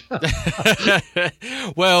stage.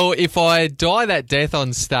 Well, if I die that death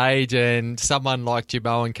on stage and someone like Jim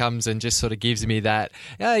Owen comes and just sort of gives me that,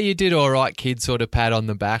 you did all right, kid, sort of pat on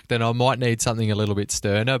the back, then I might need something a little bit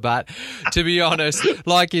sterner. But to be honest,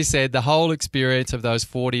 like you said, the whole experience of those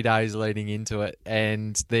 40 days leading into it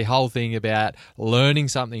and the whole thing about learning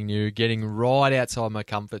something new, getting right outside my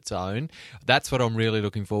comfort zone, that's what I'm really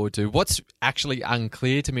looking forward to. What's actually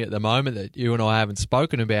unclear to me at the moment that you and I haven't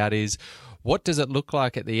spoken about is, what does it look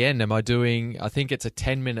like at the end? Am I doing, I think it's a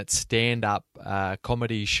 10-minute stand-up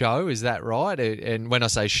comedy show, is that right? And when I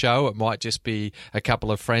say show, it might just be a couple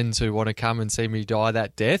of friends who want to come and see me die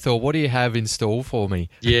that death, or what do you have in store for me?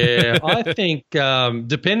 Yeah, I think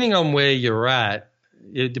depending on where you're at,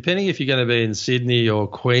 depending if you're going to be in Sydney or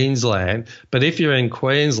Queensland, but if you're in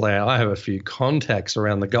Queensland, I have a few contacts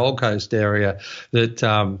around the Gold Coast area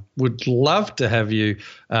that would love to have you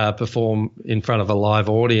perform in front of a live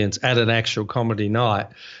audience at an actual comedy night.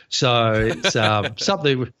 So it's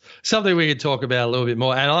something we could talk about a little bit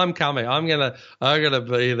more. And I'm coming. I'm gonna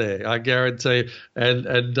be there. I guarantee.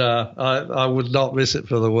 And I would not miss it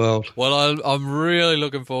for the world. Well, I'm really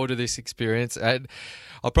looking forward to this experience. And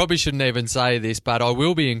I probably shouldn't even say this, but I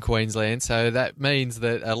will be in Queensland, so that means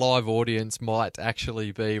that a live audience might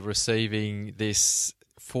actually be receiving the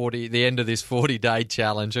end of this 40-day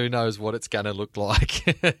challenge. Who knows what it's going to look like?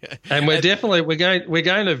 And we're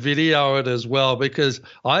going to video it as well, because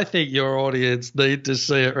I think your audience need to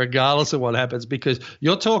see it regardless of what happens, because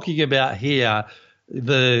you're talking about here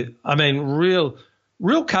real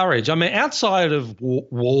courage. I mean, outside of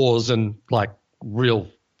wars and like real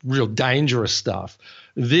dangerous stuff,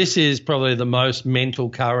 this is probably the most mental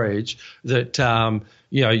courage that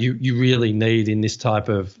you really need in this type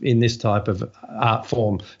of art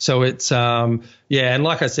form. So it's and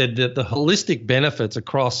like I said, the holistic benefits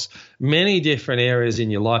across many different areas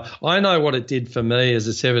in your life. I know what it did for me as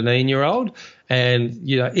a 17-year-old, And,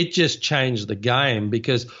 it just changed the game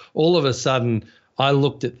because all of a sudden I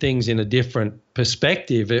looked at things in a different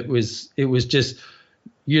perspective. It was just,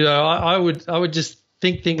 I would just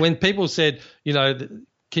think when people said,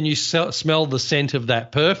 can you smell the scent of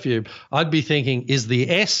that perfume? I'd be thinking, is the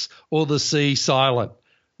S or the C silent?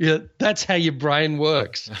 That's how your brain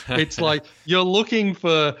works. It's like you're looking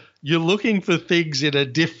for things in a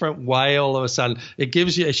different way all of a sudden. It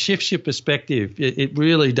shifts your perspective. It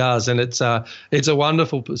really does, and it's a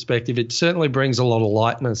wonderful perspective. It certainly brings a lot of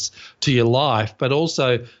lightness to your life, but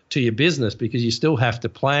also to your business because you still have to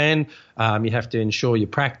plan. You have to ensure your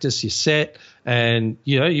practice, your set, and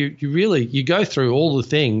you go through all the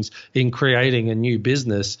things in creating a new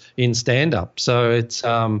business in stand-up. So it's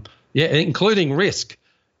including risk.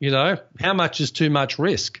 How much is too much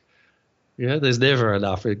risk? There's never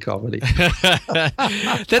enough in comedy.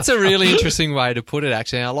 That's a really interesting way to put it,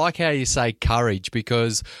 actually. And I like how you say courage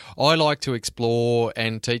because I like to explore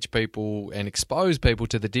and teach people and expose people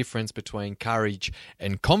to the difference between courage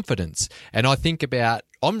and confidence. And I think about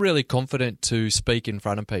I'm really confident to speak in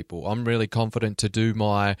front of people. I'm really confident to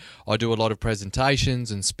I do a lot of presentations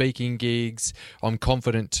and speaking gigs. I'm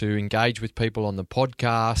confident to engage with people on the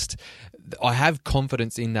podcast. I have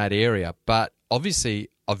confidence in that area, but obviously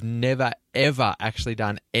I've never, ever actually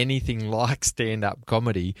done anything like stand-up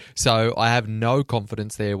comedy, so I have no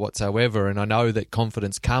confidence there whatsoever, and I know that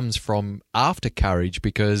confidence comes from after courage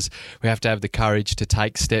because we have to have the courage to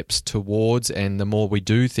take steps towards, and the more we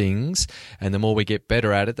do things and the more we get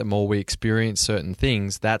better at it, the more we experience certain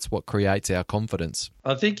things, that's what creates our confidence.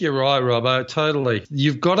 I think you're right, Robbo, totally.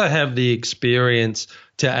 You've got to have the experience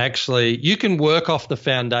to actually, you can work off the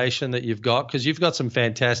foundation that you've got because you've got some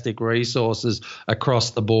fantastic resources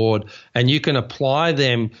across the board and you can apply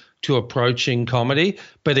them to approaching comedy.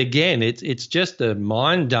 But again, it's just a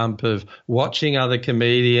mind dump of watching other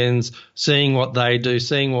comedians, seeing what they do,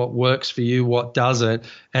 seeing what works for you, what doesn't,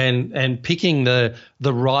 and picking the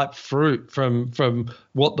ripe fruit from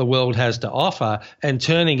what the world has to offer and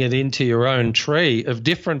turning it into your own tree of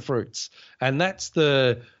different fruits. And that's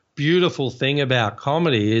the beautiful thing about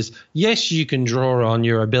comedy is, yes, you can draw on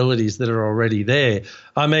your abilities that are already there.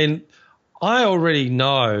 I mean, I already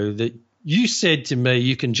know that you said to me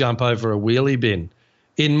you can jump over a wheelie bin.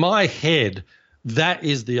 In my head, that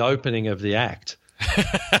is the opening of the act.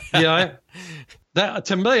 That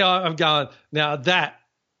to me, I'm going, now that,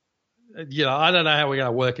 I don't know how we're going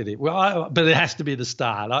to work it. But it has to be the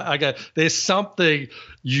start. I go, there's something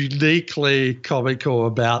uniquely comical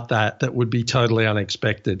about that would be totally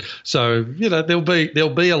unexpected. So, there'll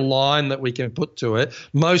be a line that we can put to it.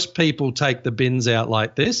 Most people take the bins out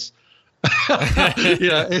like this.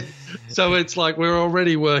 So it's like we're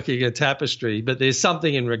already working a tapestry, but there's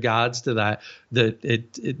something in regards to that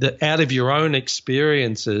out of your own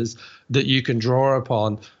experiences that you can draw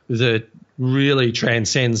upon that really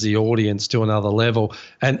transcends the audience to another level.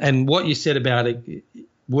 And what you said about it,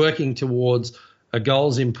 working towards a goal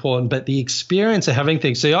is important, but the experience of having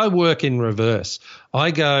things. See, I work in reverse.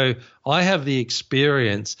 I have the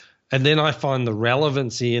experience, and then I find the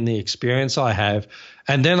relevancy in the experience I have,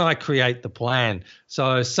 and then I create the plan.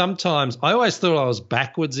 So sometimes I always thought I was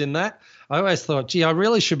backwards in that. I always thought, gee, I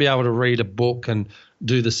really should be able to read a book and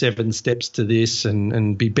do the 7 steps to this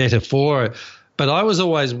and be better for it. But I was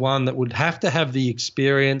always one that would have to have the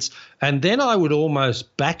experience, and then I would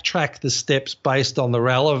almost backtrack the steps based on the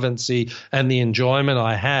relevancy and the enjoyment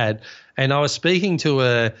I had. And I was speaking to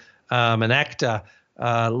an actor,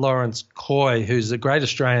 Lawrence Coy, who's a great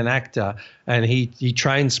Australian actor, and he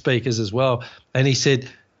trains speakers as well. And he said,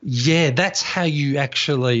 yeah, that's how you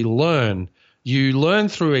actually learn. You learn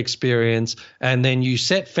through experience, and then you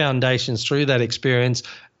set foundations through that experience.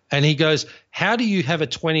 And he goes, how do you have a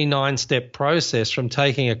 29-step process from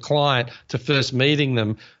taking a client to first meeting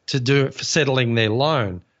them to do it for settling their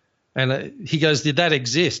loan? And he goes, did that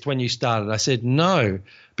exist when you started? I said, no,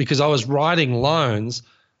 because I was writing loans,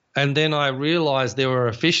 and then I realized there were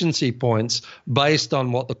efficiency points based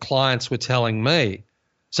on what the clients were telling me.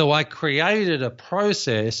 So I created a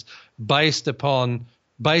process based upon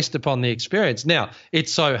the experience. Now, it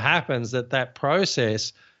so happens that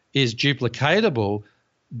process is duplicatable,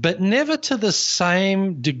 but never to the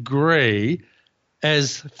same degree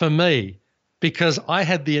as for me, because I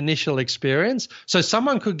had the initial experience. So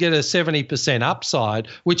someone could get a 70% upside,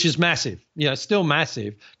 which is massive, still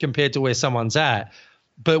massive compared to where someone's at.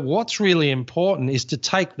 But what's really important is to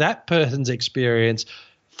take that person's experience,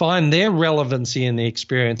 find their relevancy in the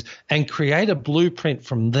experience, and create a blueprint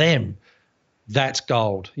from them. That's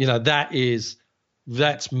gold. That is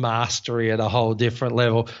that's mastery at a whole different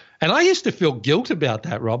level. And I used to feel guilt about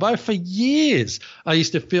that, Robbo, for years. I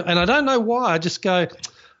used to feel, and I don't know why, I just go,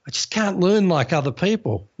 I just can't learn like other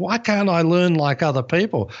people. Why can't I learn like other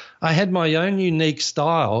people? I had my own unique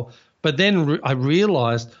style, but then I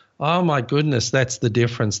realized, oh my goodness, that's the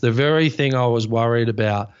difference. The very thing I was worried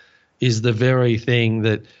about is the very thing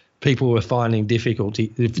that people were finding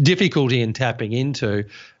difficulty in tapping into,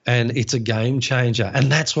 and it's a game changer.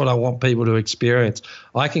 And that's what I want people to experience.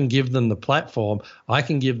 I can give them the platform, I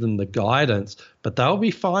can give them the guidance, but they'll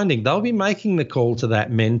be making the call to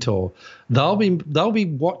that mentor. They'll be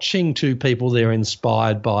watching two people they're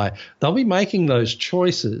inspired by. They'll be making those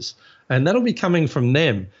choices, and that'll be coming from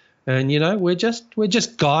them. And we're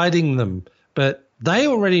just guiding them, but they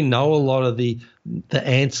already know a lot of the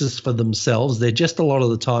answers for themselves. They're just a lot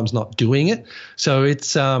of the times not doing it. So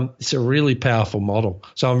it's a really powerful model.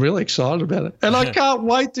 So I'm really excited about it. And I can't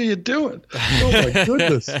wait till you do it. Oh, my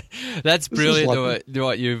goodness. That's brilliant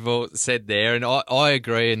what you've all said there. And I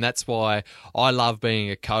agree. And that's why I love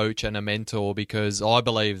being a coach and a mentor, because I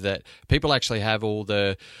believe that people actually have all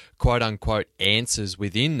the quote-unquote answers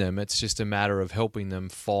within them. It's just a matter of helping them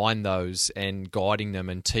find those and guiding them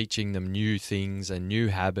and teaching them new things and new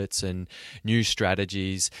habits and new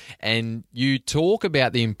strategies. And you talk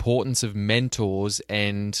about the importance of mentors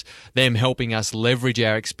and them helping us leverage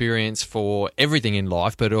our experience for everything in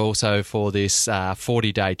life, but also for this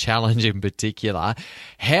 40-day challenge in particular.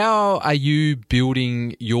 How are you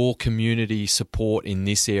building your community support in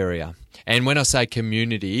this area? And when I say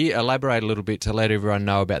community, elaborate a little bit to let everyone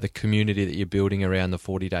know about the community that you're building around the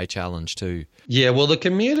 40-day challenge too. Yeah, well, the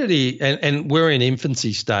community, and we're in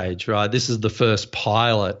infancy stage, right? This is the first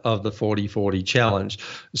pilot of the 40-40 challenge.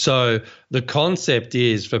 So the concept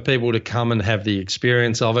is for people to come and have the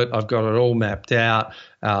experience of it. I've got it all mapped out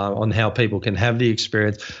on how people can have the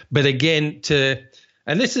experience. But again,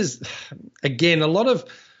 this is, again, a lot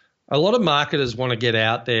of marketers want to get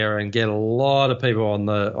out there and get a lot of people on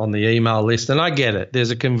the email list, and I get it.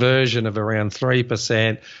 There's a conversion of around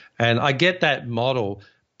 3%, and I get that model,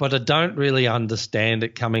 but I don't really understand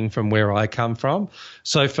it coming from where I come from.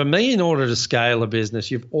 So for me, in order to scale a business,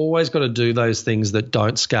 you've always got to do those things that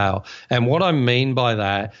don't scale. And what I mean by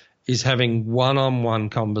that is having one-on-one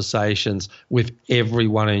conversations with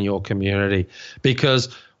everyone in your community,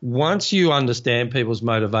 because once you understand people's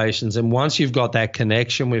motivations and once you've got that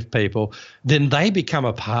connection with people, then they become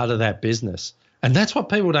a part of that business. And that's what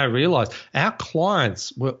people don't realize. Our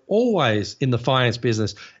clients were always in the finance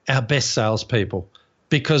business our best salespeople,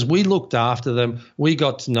 because we looked after them. We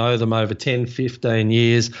got to know them over 10, 15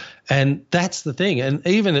 years. And that's the thing. And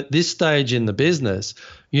even at this stage in the business,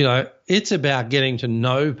 it's about getting to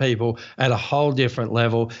know people at a whole different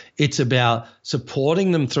level. It's about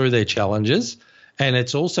supporting them through their challenges. And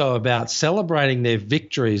it's also about celebrating their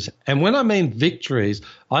victories. And when I mean victories,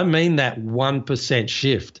 I mean that 1%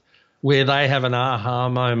 shift where they have an aha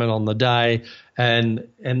moment on the day. And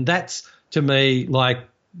that's, to me,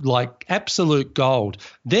 like absolute gold.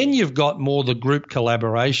 Then you've got more the group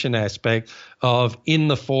collaboration aspect of, in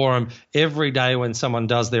the forum, every day when someone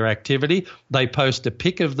does their activity, they post a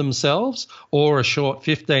pic of themselves or a short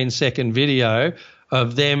 15-second video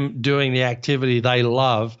of them doing the activity they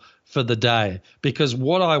love for the day. Because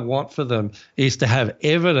what I want for them is to have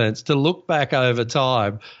evidence to look back over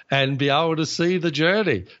time and be able to see the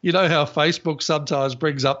journey. You know how Facebook sometimes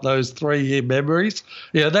brings up those 3-year memories?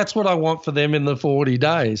 That's what I want for them in the 40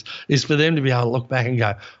 days, is for them to be able to look back and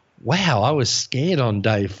go, wow, I was scared on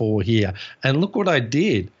day 4 here, and look what I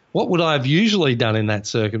did. What would I have usually done in that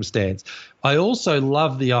circumstance? I also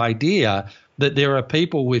love the idea that there are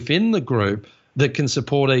people within the group that can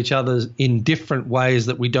support each other in different ways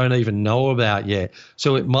that we don't even know about yet.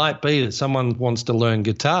 So it might be that someone wants to learn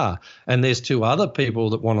guitar and there's 2 other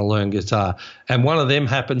people that want to learn guitar, and one of them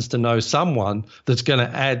happens to know someone that's going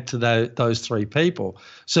to add to those 3 people.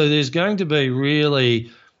 So there's going to be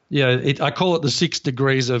really, I call it the 6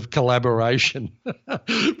 degrees of collaboration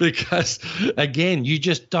because, again, you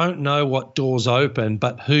just don't know what doors open,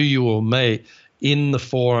 but who you will meet in the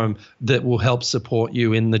forum that will help support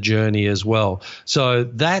you in the journey as well. So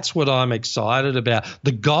that's what I'm excited about.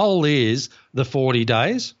 The goal is the 40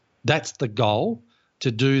 days. That's the goal, to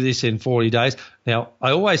do this in 40 days. Now, I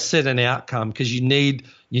always set an outcome because you need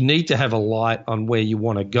to have a light on where you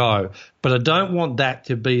want to go. But I don't want that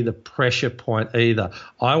to be the pressure point either.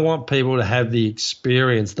 I want people to have the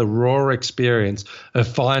experience, the raw experience of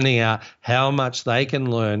finding out how much they can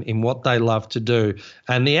learn in what they love to do.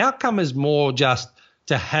 And the outcome is more just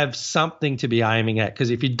to have something to be aiming at, because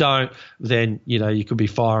if you don't, then you could be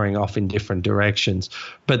firing off in different directions.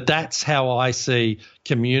 But that's how I see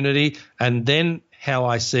community, and then how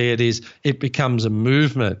I see it is it becomes a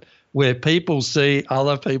movement where people see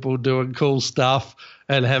other people doing cool stuff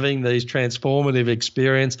and having these transformative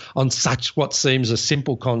experience on such what seems a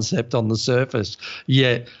simple concept on the surface,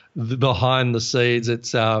 yet behind the scenes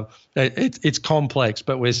it's complex,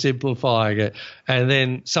 but we're simplifying it. And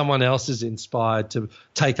then someone else is inspired to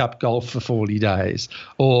take up golf for 40 days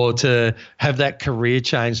or to have that career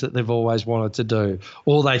change that they've always wanted to do,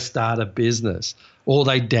 or they start a business, or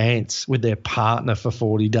they dance with their partner for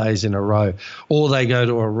 40 days in a row, or they go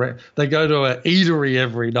to a eatery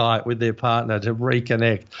every night with their partner to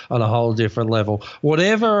reconnect on a whole different level.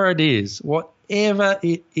 Whatever it is,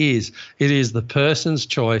 it is the person's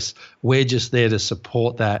choice. We're just there to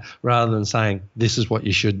support that rather than saying this is what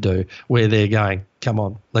you should do. We're there going, come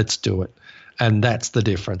on, let's do it. And that's the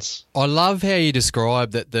difference. I love how you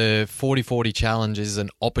describe that the 40-40 challenge is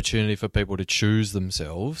an opportunity for people to choose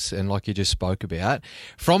themselves. And like you just spoke about,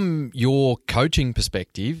 from your coaching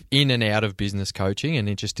perspective, in and out of business coaching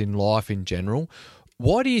and just in life in general,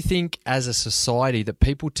 why do you think as a society that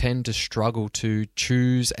people tend to struggle to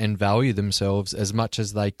choose and value themselves as much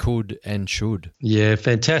as they could and should? Yeah,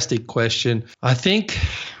 fantastic question. I think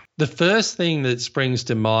the first thing that springs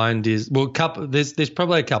to mind is, there's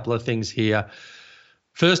probably a couple of things here.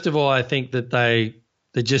 First of all, I think that they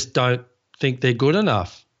just don't think they're good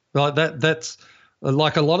enough. Like that's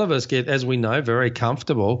like a lot of us get, as we know, very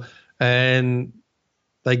comfortable, and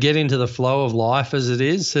they get into the flow of life as it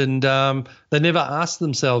is, and they never ask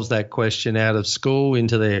themselves that question out of school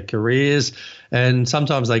into their careers. And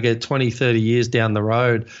sometimes they get 20, 30 years down the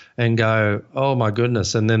road and go, oh, my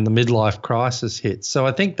goodness, and then the midlife crisis hits. So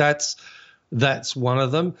I think that's one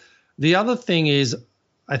of them. The other thing is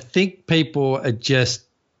I think people are just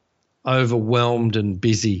overwhelmed and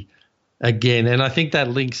busy again, and I think that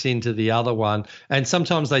links into the other one, and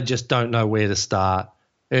sometimes they just don't know where to start.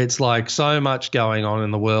 It's like so much going on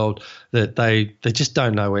in the world that they just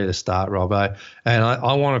don't know where to start, Robbo. And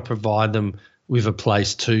I want to provide them with a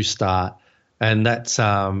place to start. And that's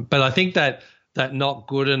but I think that not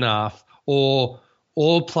good enough or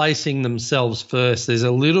placing themselves first. There's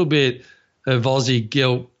a little bit of Aussie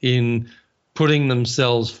guilt in putting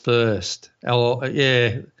themselves first.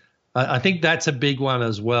 I think that's a big one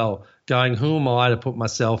as well. Going, who am I to put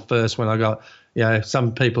myself first when I got,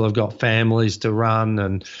 some people have got families to run,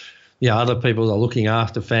 and other people are looking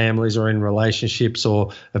after families or in relationships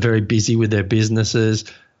or are very busy with their businesses,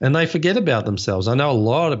 and they forget about themselves. I know a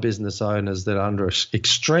lot of business owners that are under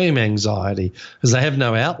extreme anxiety because they have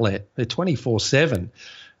no outlet. They're 24/7,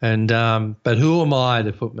 and but who am I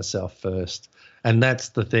to put myself first? And that's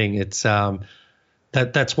the thing. It's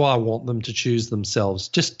that's why I want them to choose themselves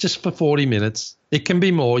just for 40 minutes. It can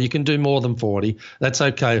be more. You can do more than 40. That's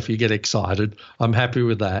okay if you get excited. I'm happy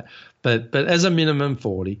with that. But as a minimum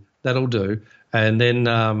 40, that'll do. And then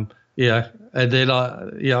just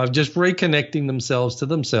reconnecting themselves to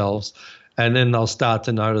themselves, and then they'll start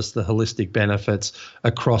to notice the holistic benefits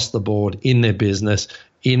across the board in their business,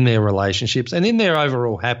 in their relationships, and in their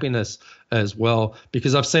overall happiness as well.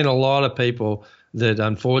 Because I've seen a lot of people that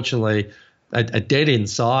unfortunately are dead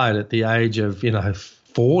inside at the age of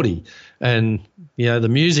 40, and the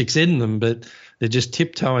music's in them, but they're just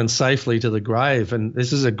tiptoeing safely to the grave. And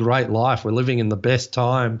this is a great life. We're living in the best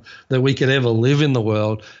time that we could ever live in the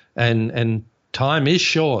world, and time is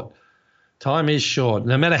short. Time is short.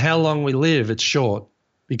 No matter how long we live, it's short,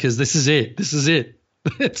 because this is it.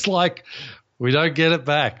 It's like we don't get it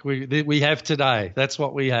back. We have today. That's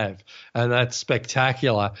what we have, and that's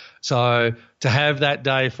spectacular. So to have that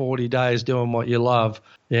day, 40 days doing what you love,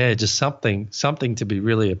 just something to be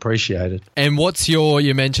really appreciated. And what's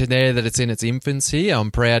you mentioned there that it's in its infancy.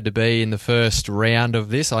 I'm proud to be in the first round of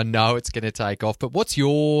this. I know it's going to take off, but what's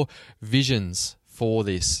your visions for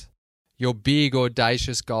this? Your big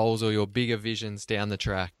audacious goals or your bigger visions down the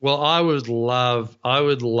track? Well, I would love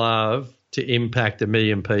to impact 1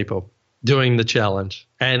 million people doing the challenge.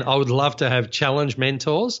 And I would love to have challenge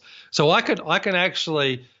mentors. So I can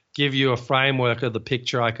actually give you a framework of the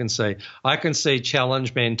picture I can see. I can see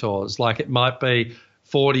challenge mentors, like it might be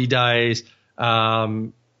 40 days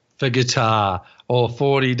for guitar or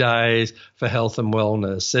 40 days for health and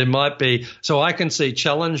wellness. It might be, so I can see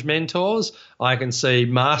challenge mentors. I can see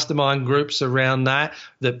mastermind groups around that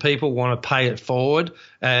people want to pay it forward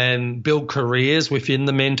and build careers within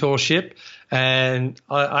the mentorship. And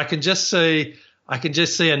I can just see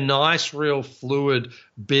a nice, real fluid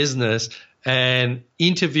business, and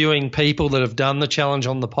interviewing people that have done the challenge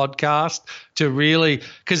on the podcast to really,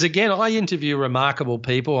 because again, I interview remarkable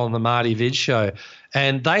people on the Marty Vid show,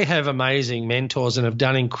 and they have amazing mentors and have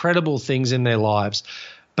done incredible things in their lives.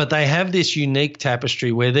 but they have this unique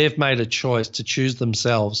tapestry where they've made a choice to choose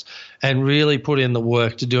themselves and really put in the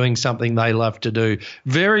work to doing something they love to do.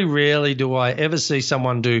 Very rarely do I ever see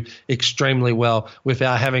someone do extremely well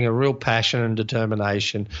without having a real passion and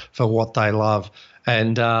determination for what they love.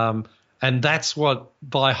 And that's what,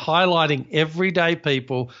 by highlighting everyday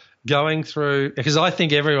people going through, because I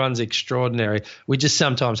think everyone's extraordinary. We just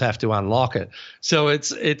sometimes have to unlock it. So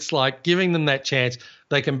it's like giving them that chance.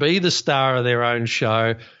 They can be the star of their own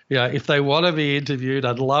show. You know, if they want to be interviewed,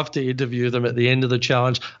 I'd love to interview them at the end of the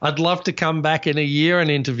challenge. I'd love to come back in a year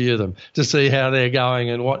and interview them to see how they're going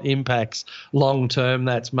and what impacts long term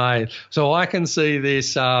that's made. So I can see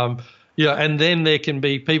this, and then there can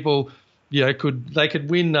be people. They could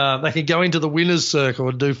win. They could go into the winners' circle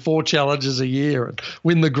and do 4 challenges a year and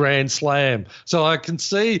win the Grand Slam. So I can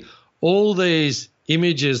see all these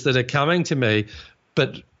images that are coming to me,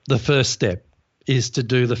 but the first step is to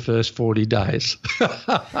do the first 40 days.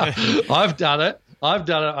 I've done it.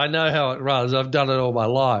 I know how it runs. I've done it all my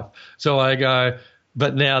life. So I go,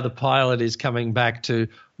 but now the pilot is coming back to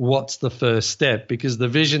what's the first step, because the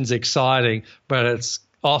vision's exciting, but it's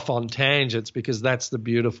off on tangents because that's the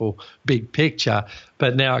beautiful big picture.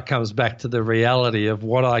 But now it comes back to the reality of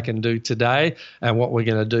what I can do today and what we're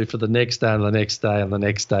going to do for the next day and the next day and the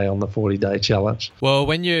next day on the 40-day challenge. Well,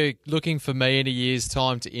 when you're looking for me in a year's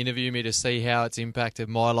time to interview me to see how it's impacted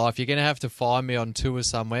my life, you're going to have to find me on tour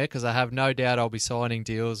somewhere, because I have no doubt I'll be signing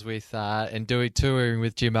deals with and touring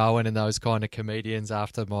with Jim Owen and those kind of comedians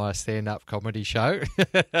after my stand-up comedy show.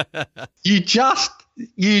 You just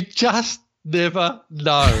never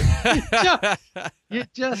know. you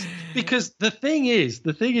just because the thing is,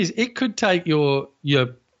 it could take your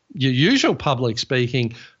usual public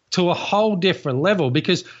speaking to a whole different level,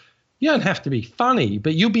 because you don't have to be funny,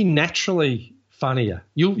 but you'll be naturally funnier.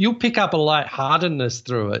 You'll pick up a lightheartedness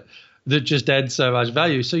through it that just adds so much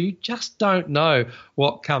value. So you just don't know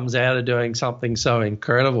what comes out of doing something so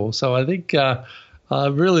incredible. So I think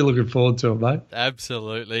I'm really looking forward to it, mate.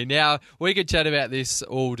 Absolutely. Now, we could chat about this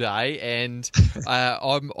all day, and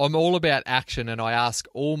I'm all about action, and I ask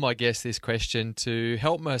all my guests this question to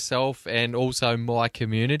help myself and also my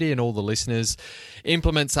community and all the listeners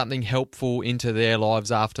implement something helpful into their lives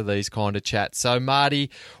after these kind of chats. So, Marty,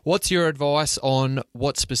 what's your advice on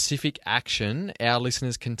what specific action our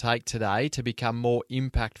listeners can take today to become more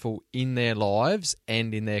impactful in their lives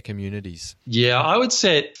and in their communities? Yeah, I would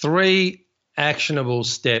set 3 actionable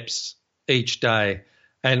steps each day.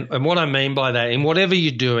 And what I mean by that, in whatever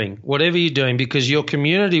you're doing, because your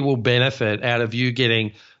community will benefit out of you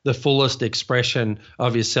getting the fullest expression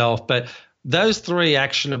of yourself. But those 3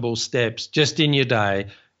 actionable steps just in your day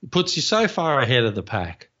puts you so far ahead of the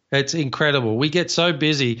pack. It's incredible. We get so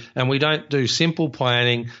busy and we don't do simple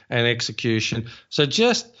planning and execution. So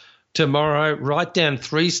just tomorrow, write down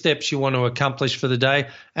 3 steps you want to accomplish for the day.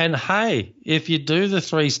 And hey, if you do the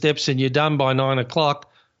 3 steps and you're done by 9 o'clock,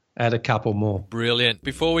 add a couple more. Brilliant.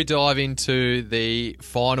 Before we dive into the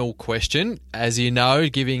final question, as you know,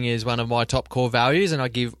 giving is one of my top core values, and I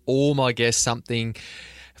give all my guests something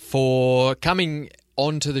for coming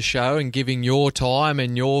onto the show and giving your time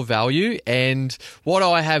and your value. And what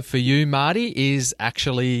I have for you, Marty, is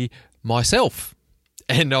actually myself.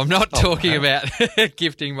 And I'm not talking about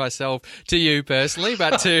gifting myself to you personally,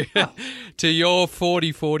 but to your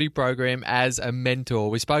 40/40 program as a mentor.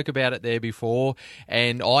 We spoke about it there before,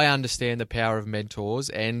 and I understand the power of mentors,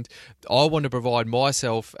 and I want to provide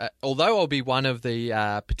myself, although I'll be one of the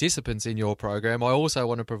participants in your program, I also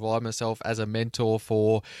want to provide myself as a mentor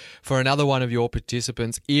for another one of your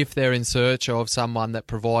participants if they're in search of someone that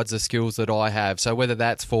provides the skills that I have. So whether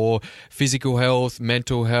that's for physical health,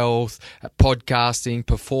 mental health, podcasting,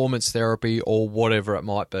 performance therapy, or whatever it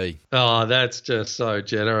might be. Oh, that's just so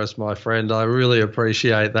generous, my friend. I really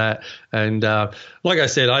appreciate that. And like I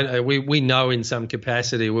said, we know in some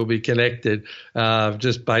capacity we'll be connected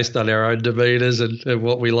just based on our own demeanours and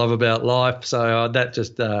what we love about life. So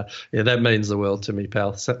that means the world to me,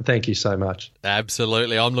 pal. So thank you so much.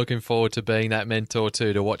 Absolutely. I'm looking forward to being that mentor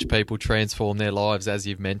too, to watch people transform their lives, as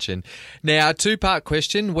you've mentioned. Now, 2-part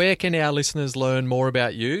question. Where can our listeners learn more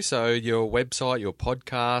about you? So your website, your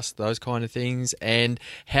podcast, those kind of things. And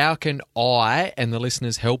how can I and the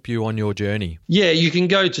listeners help you on your journey? Yeah, you can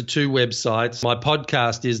go to 2 websites. My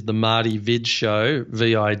podcast is the Marty Vids Show,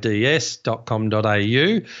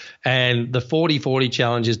 vids.com.au, and the 40/40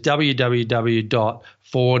 Challenge is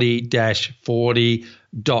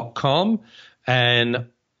www.40-40.com. And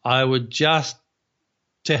I would just,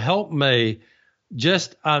 to help me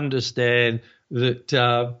just understand that,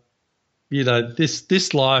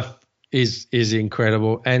 this life is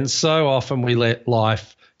incredible. And so often we let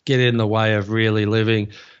life get in the way of really living.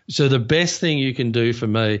 So the best thing you can do for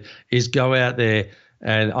me is go out there,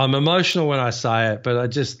 and I'm emotional when I say it, but I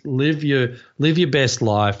just live your best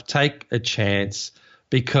life, take a chance,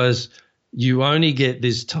 because you only get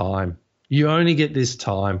this time. You only get this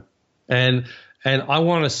time. And I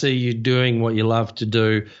want to see you doing what you love to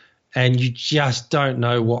do, and you just don't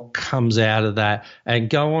know what comes out of that. And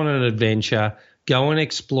go on an adventure, go and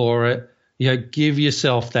explore it. Give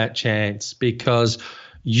yourself that chance, because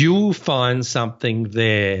you'll find something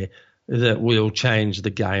there that will change the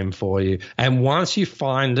game for you. And once you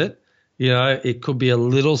find it, it could be a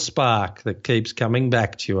little spark that keeps coming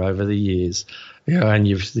back to you over the years, and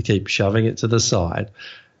you keep shoving it to the side.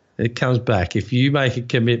 It comes back. If you make a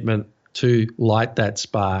commitment to light that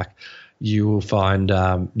spark, you will find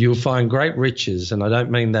great riches. And I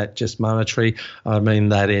don't mean that just monetary. I mean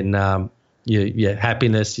that in your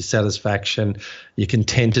happiness, your satisfaction, your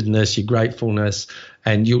contentedness, your gratefulness,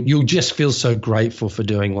 and you'll just feel so grateful for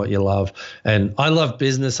doing what you love. And I love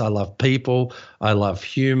business. I love people. I love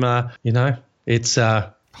humor. It's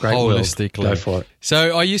great holistically. World. Go for it.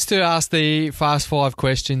 So I used to ask the Fast 5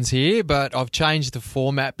 questions here, but I've changed the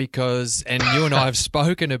format because, and you and I have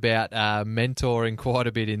spoken about mentoring quite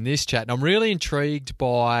a bit in this chat, and I'm really intrigued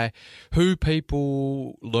by who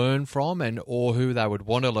people learn from or who they would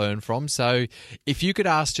want to learn from. So if you could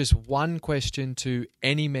ask just one question to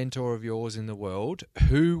any mentor of yours in the world,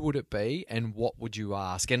 who would it be and what would you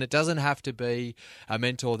ask? And it doesn't have to be a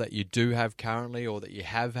mentor that you do have currently or that you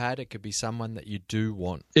have had. It could be someone that you do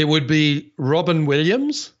want. It would be Robin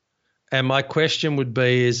Williams, and my question would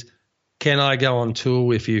be can I go on tour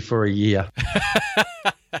with you for a year?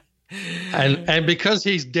 and because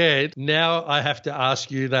he's dead, now I have to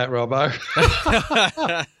ask you that, Robbo.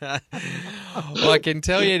 Well, I can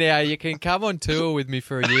tell you now, you can come on tour with me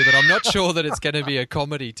for a year, but I'm not sure that it's going to be a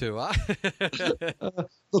comedy tour.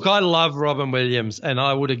 Look, I love Robin Williams, and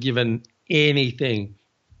I would have given anything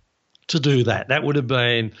to do that. That would have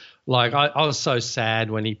been like, I was so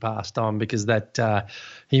sad when he passed on, because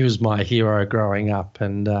he was my hero growing up.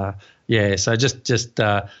 And so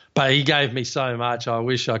but he gave me so much. I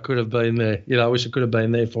wish I could have been there. I wish I could have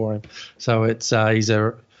been there for him. So he's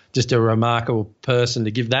just a remarkable person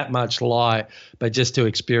to give that much light, but just to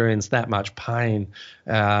experience that much pain.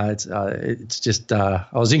 It's just I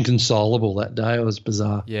was inconsolable that day. It was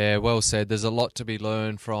bizarre. Yeah, well said. There's a lot to be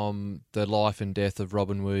learned from the life and death of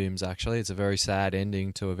Robin Williams, actually. It's a very sad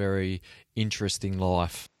ending to a very interesting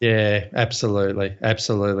life. Yeah, absolutely.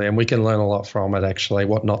 Absolutely. And we can learn a lot from it, actually,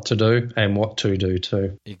 what not to do and what to do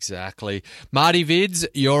too. Exactly. Marty Vids,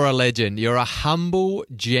 you're a legend. You're a humble,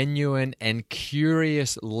 genuine and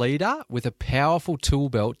curious leader with a powerful tool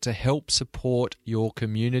belt to help support your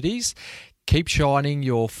communities. Keep shining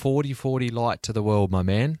your 40-40 light to the world, my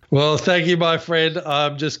man. Well, thank you, my friend.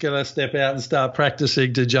 I'm just going to step out and start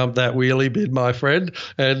practicing to jump that wheelie bid, my friend,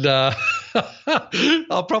 and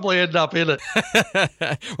I'll probably end up in it.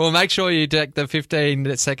 Well, make sure you take the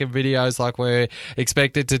 15-second videos like we're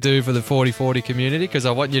expected to do for the 40-40 community, because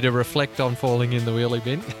I want you to reflect on falling in the wheelie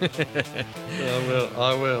bin.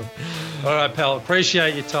 I will. All right, pal.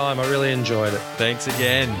 Appreciate your time. I really enjoyed it. Thanks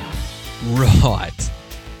again. Right.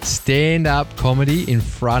 Stand-up comedy in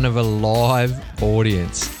front of a live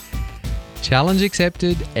audience. Challenge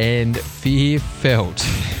accepted and fear felt.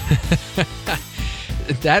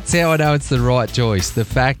 That's how I know it's the right choice. The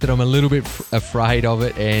fact that I'm a little bit afraid of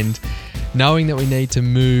it, and knowing that we need to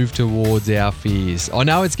move towards our fears. I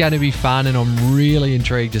know it's going to be fun, and I'm really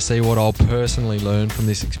intrigued to see what I'll personally learn from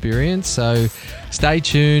this experience. So stay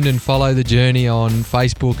tuned and follow the journey on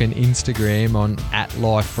Facebook and Instagram on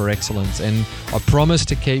 @LifeForExcellence. And I promise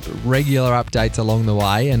to keep regular updates along the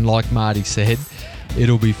way. And like Marty said,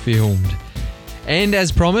 it'll be filmed. And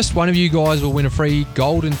as promised, one of you guys will win a free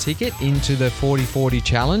golden ticket into the 40-40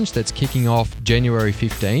 challenge that's kicking off January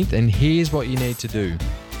 15th. And here's what you need to do.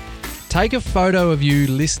 Take a photo of you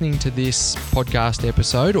listening to this podcast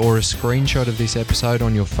episode or a screenshot of this episode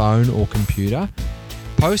on your phone or computer.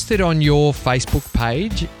 Post it on your Facebook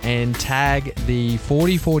page and tag the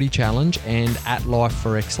 40-40 challenge and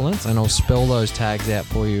 @LifeForExcellence, and I'll spell those tags out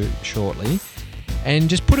for you shortly. And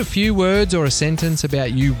just put a few words or a sentence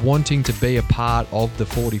about you wanting to be a part of the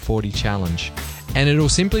 40-40 challenge. And it'll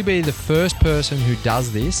simply be the first person who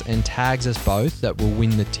does this and tags us both that will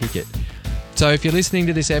win the ticket. So if you're listening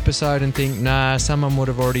to this episode and think, nah, someone would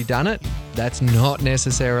have already done it, that's not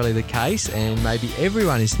necessarily the case, and maybe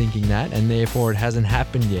everyone is thinking that, and therefore it hasn't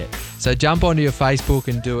happened yet. So jump onto your Facebook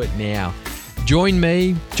and do it now. Join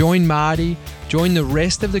me, join Marty, join the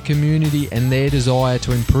rest of the community and their desire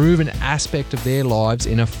to improve an aspect of their lives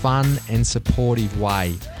in a fun and supportive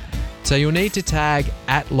way. So you'll need to tag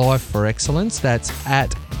at Life for Excellence. That's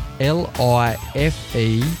at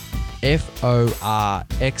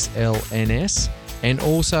LIFEFORXLNS, and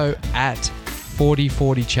also at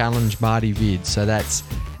 4040 Challenge Marty Vids. So that's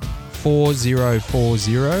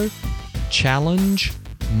 4040 Challenge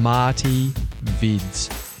Marty Vids.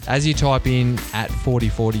 As you type in at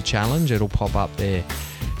 4040 Challenge, it'll pop up there.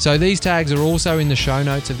 So these tags are also in the show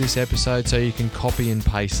notes of this episode, so you can copy and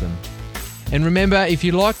paste them. And remember, if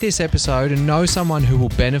you like this episode and know someone who will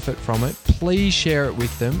benefit from it, please share it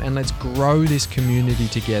with them and let's grow this community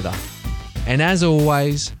together. And as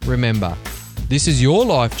always, remember, this is your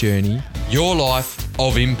life journey, your life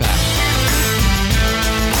of impact.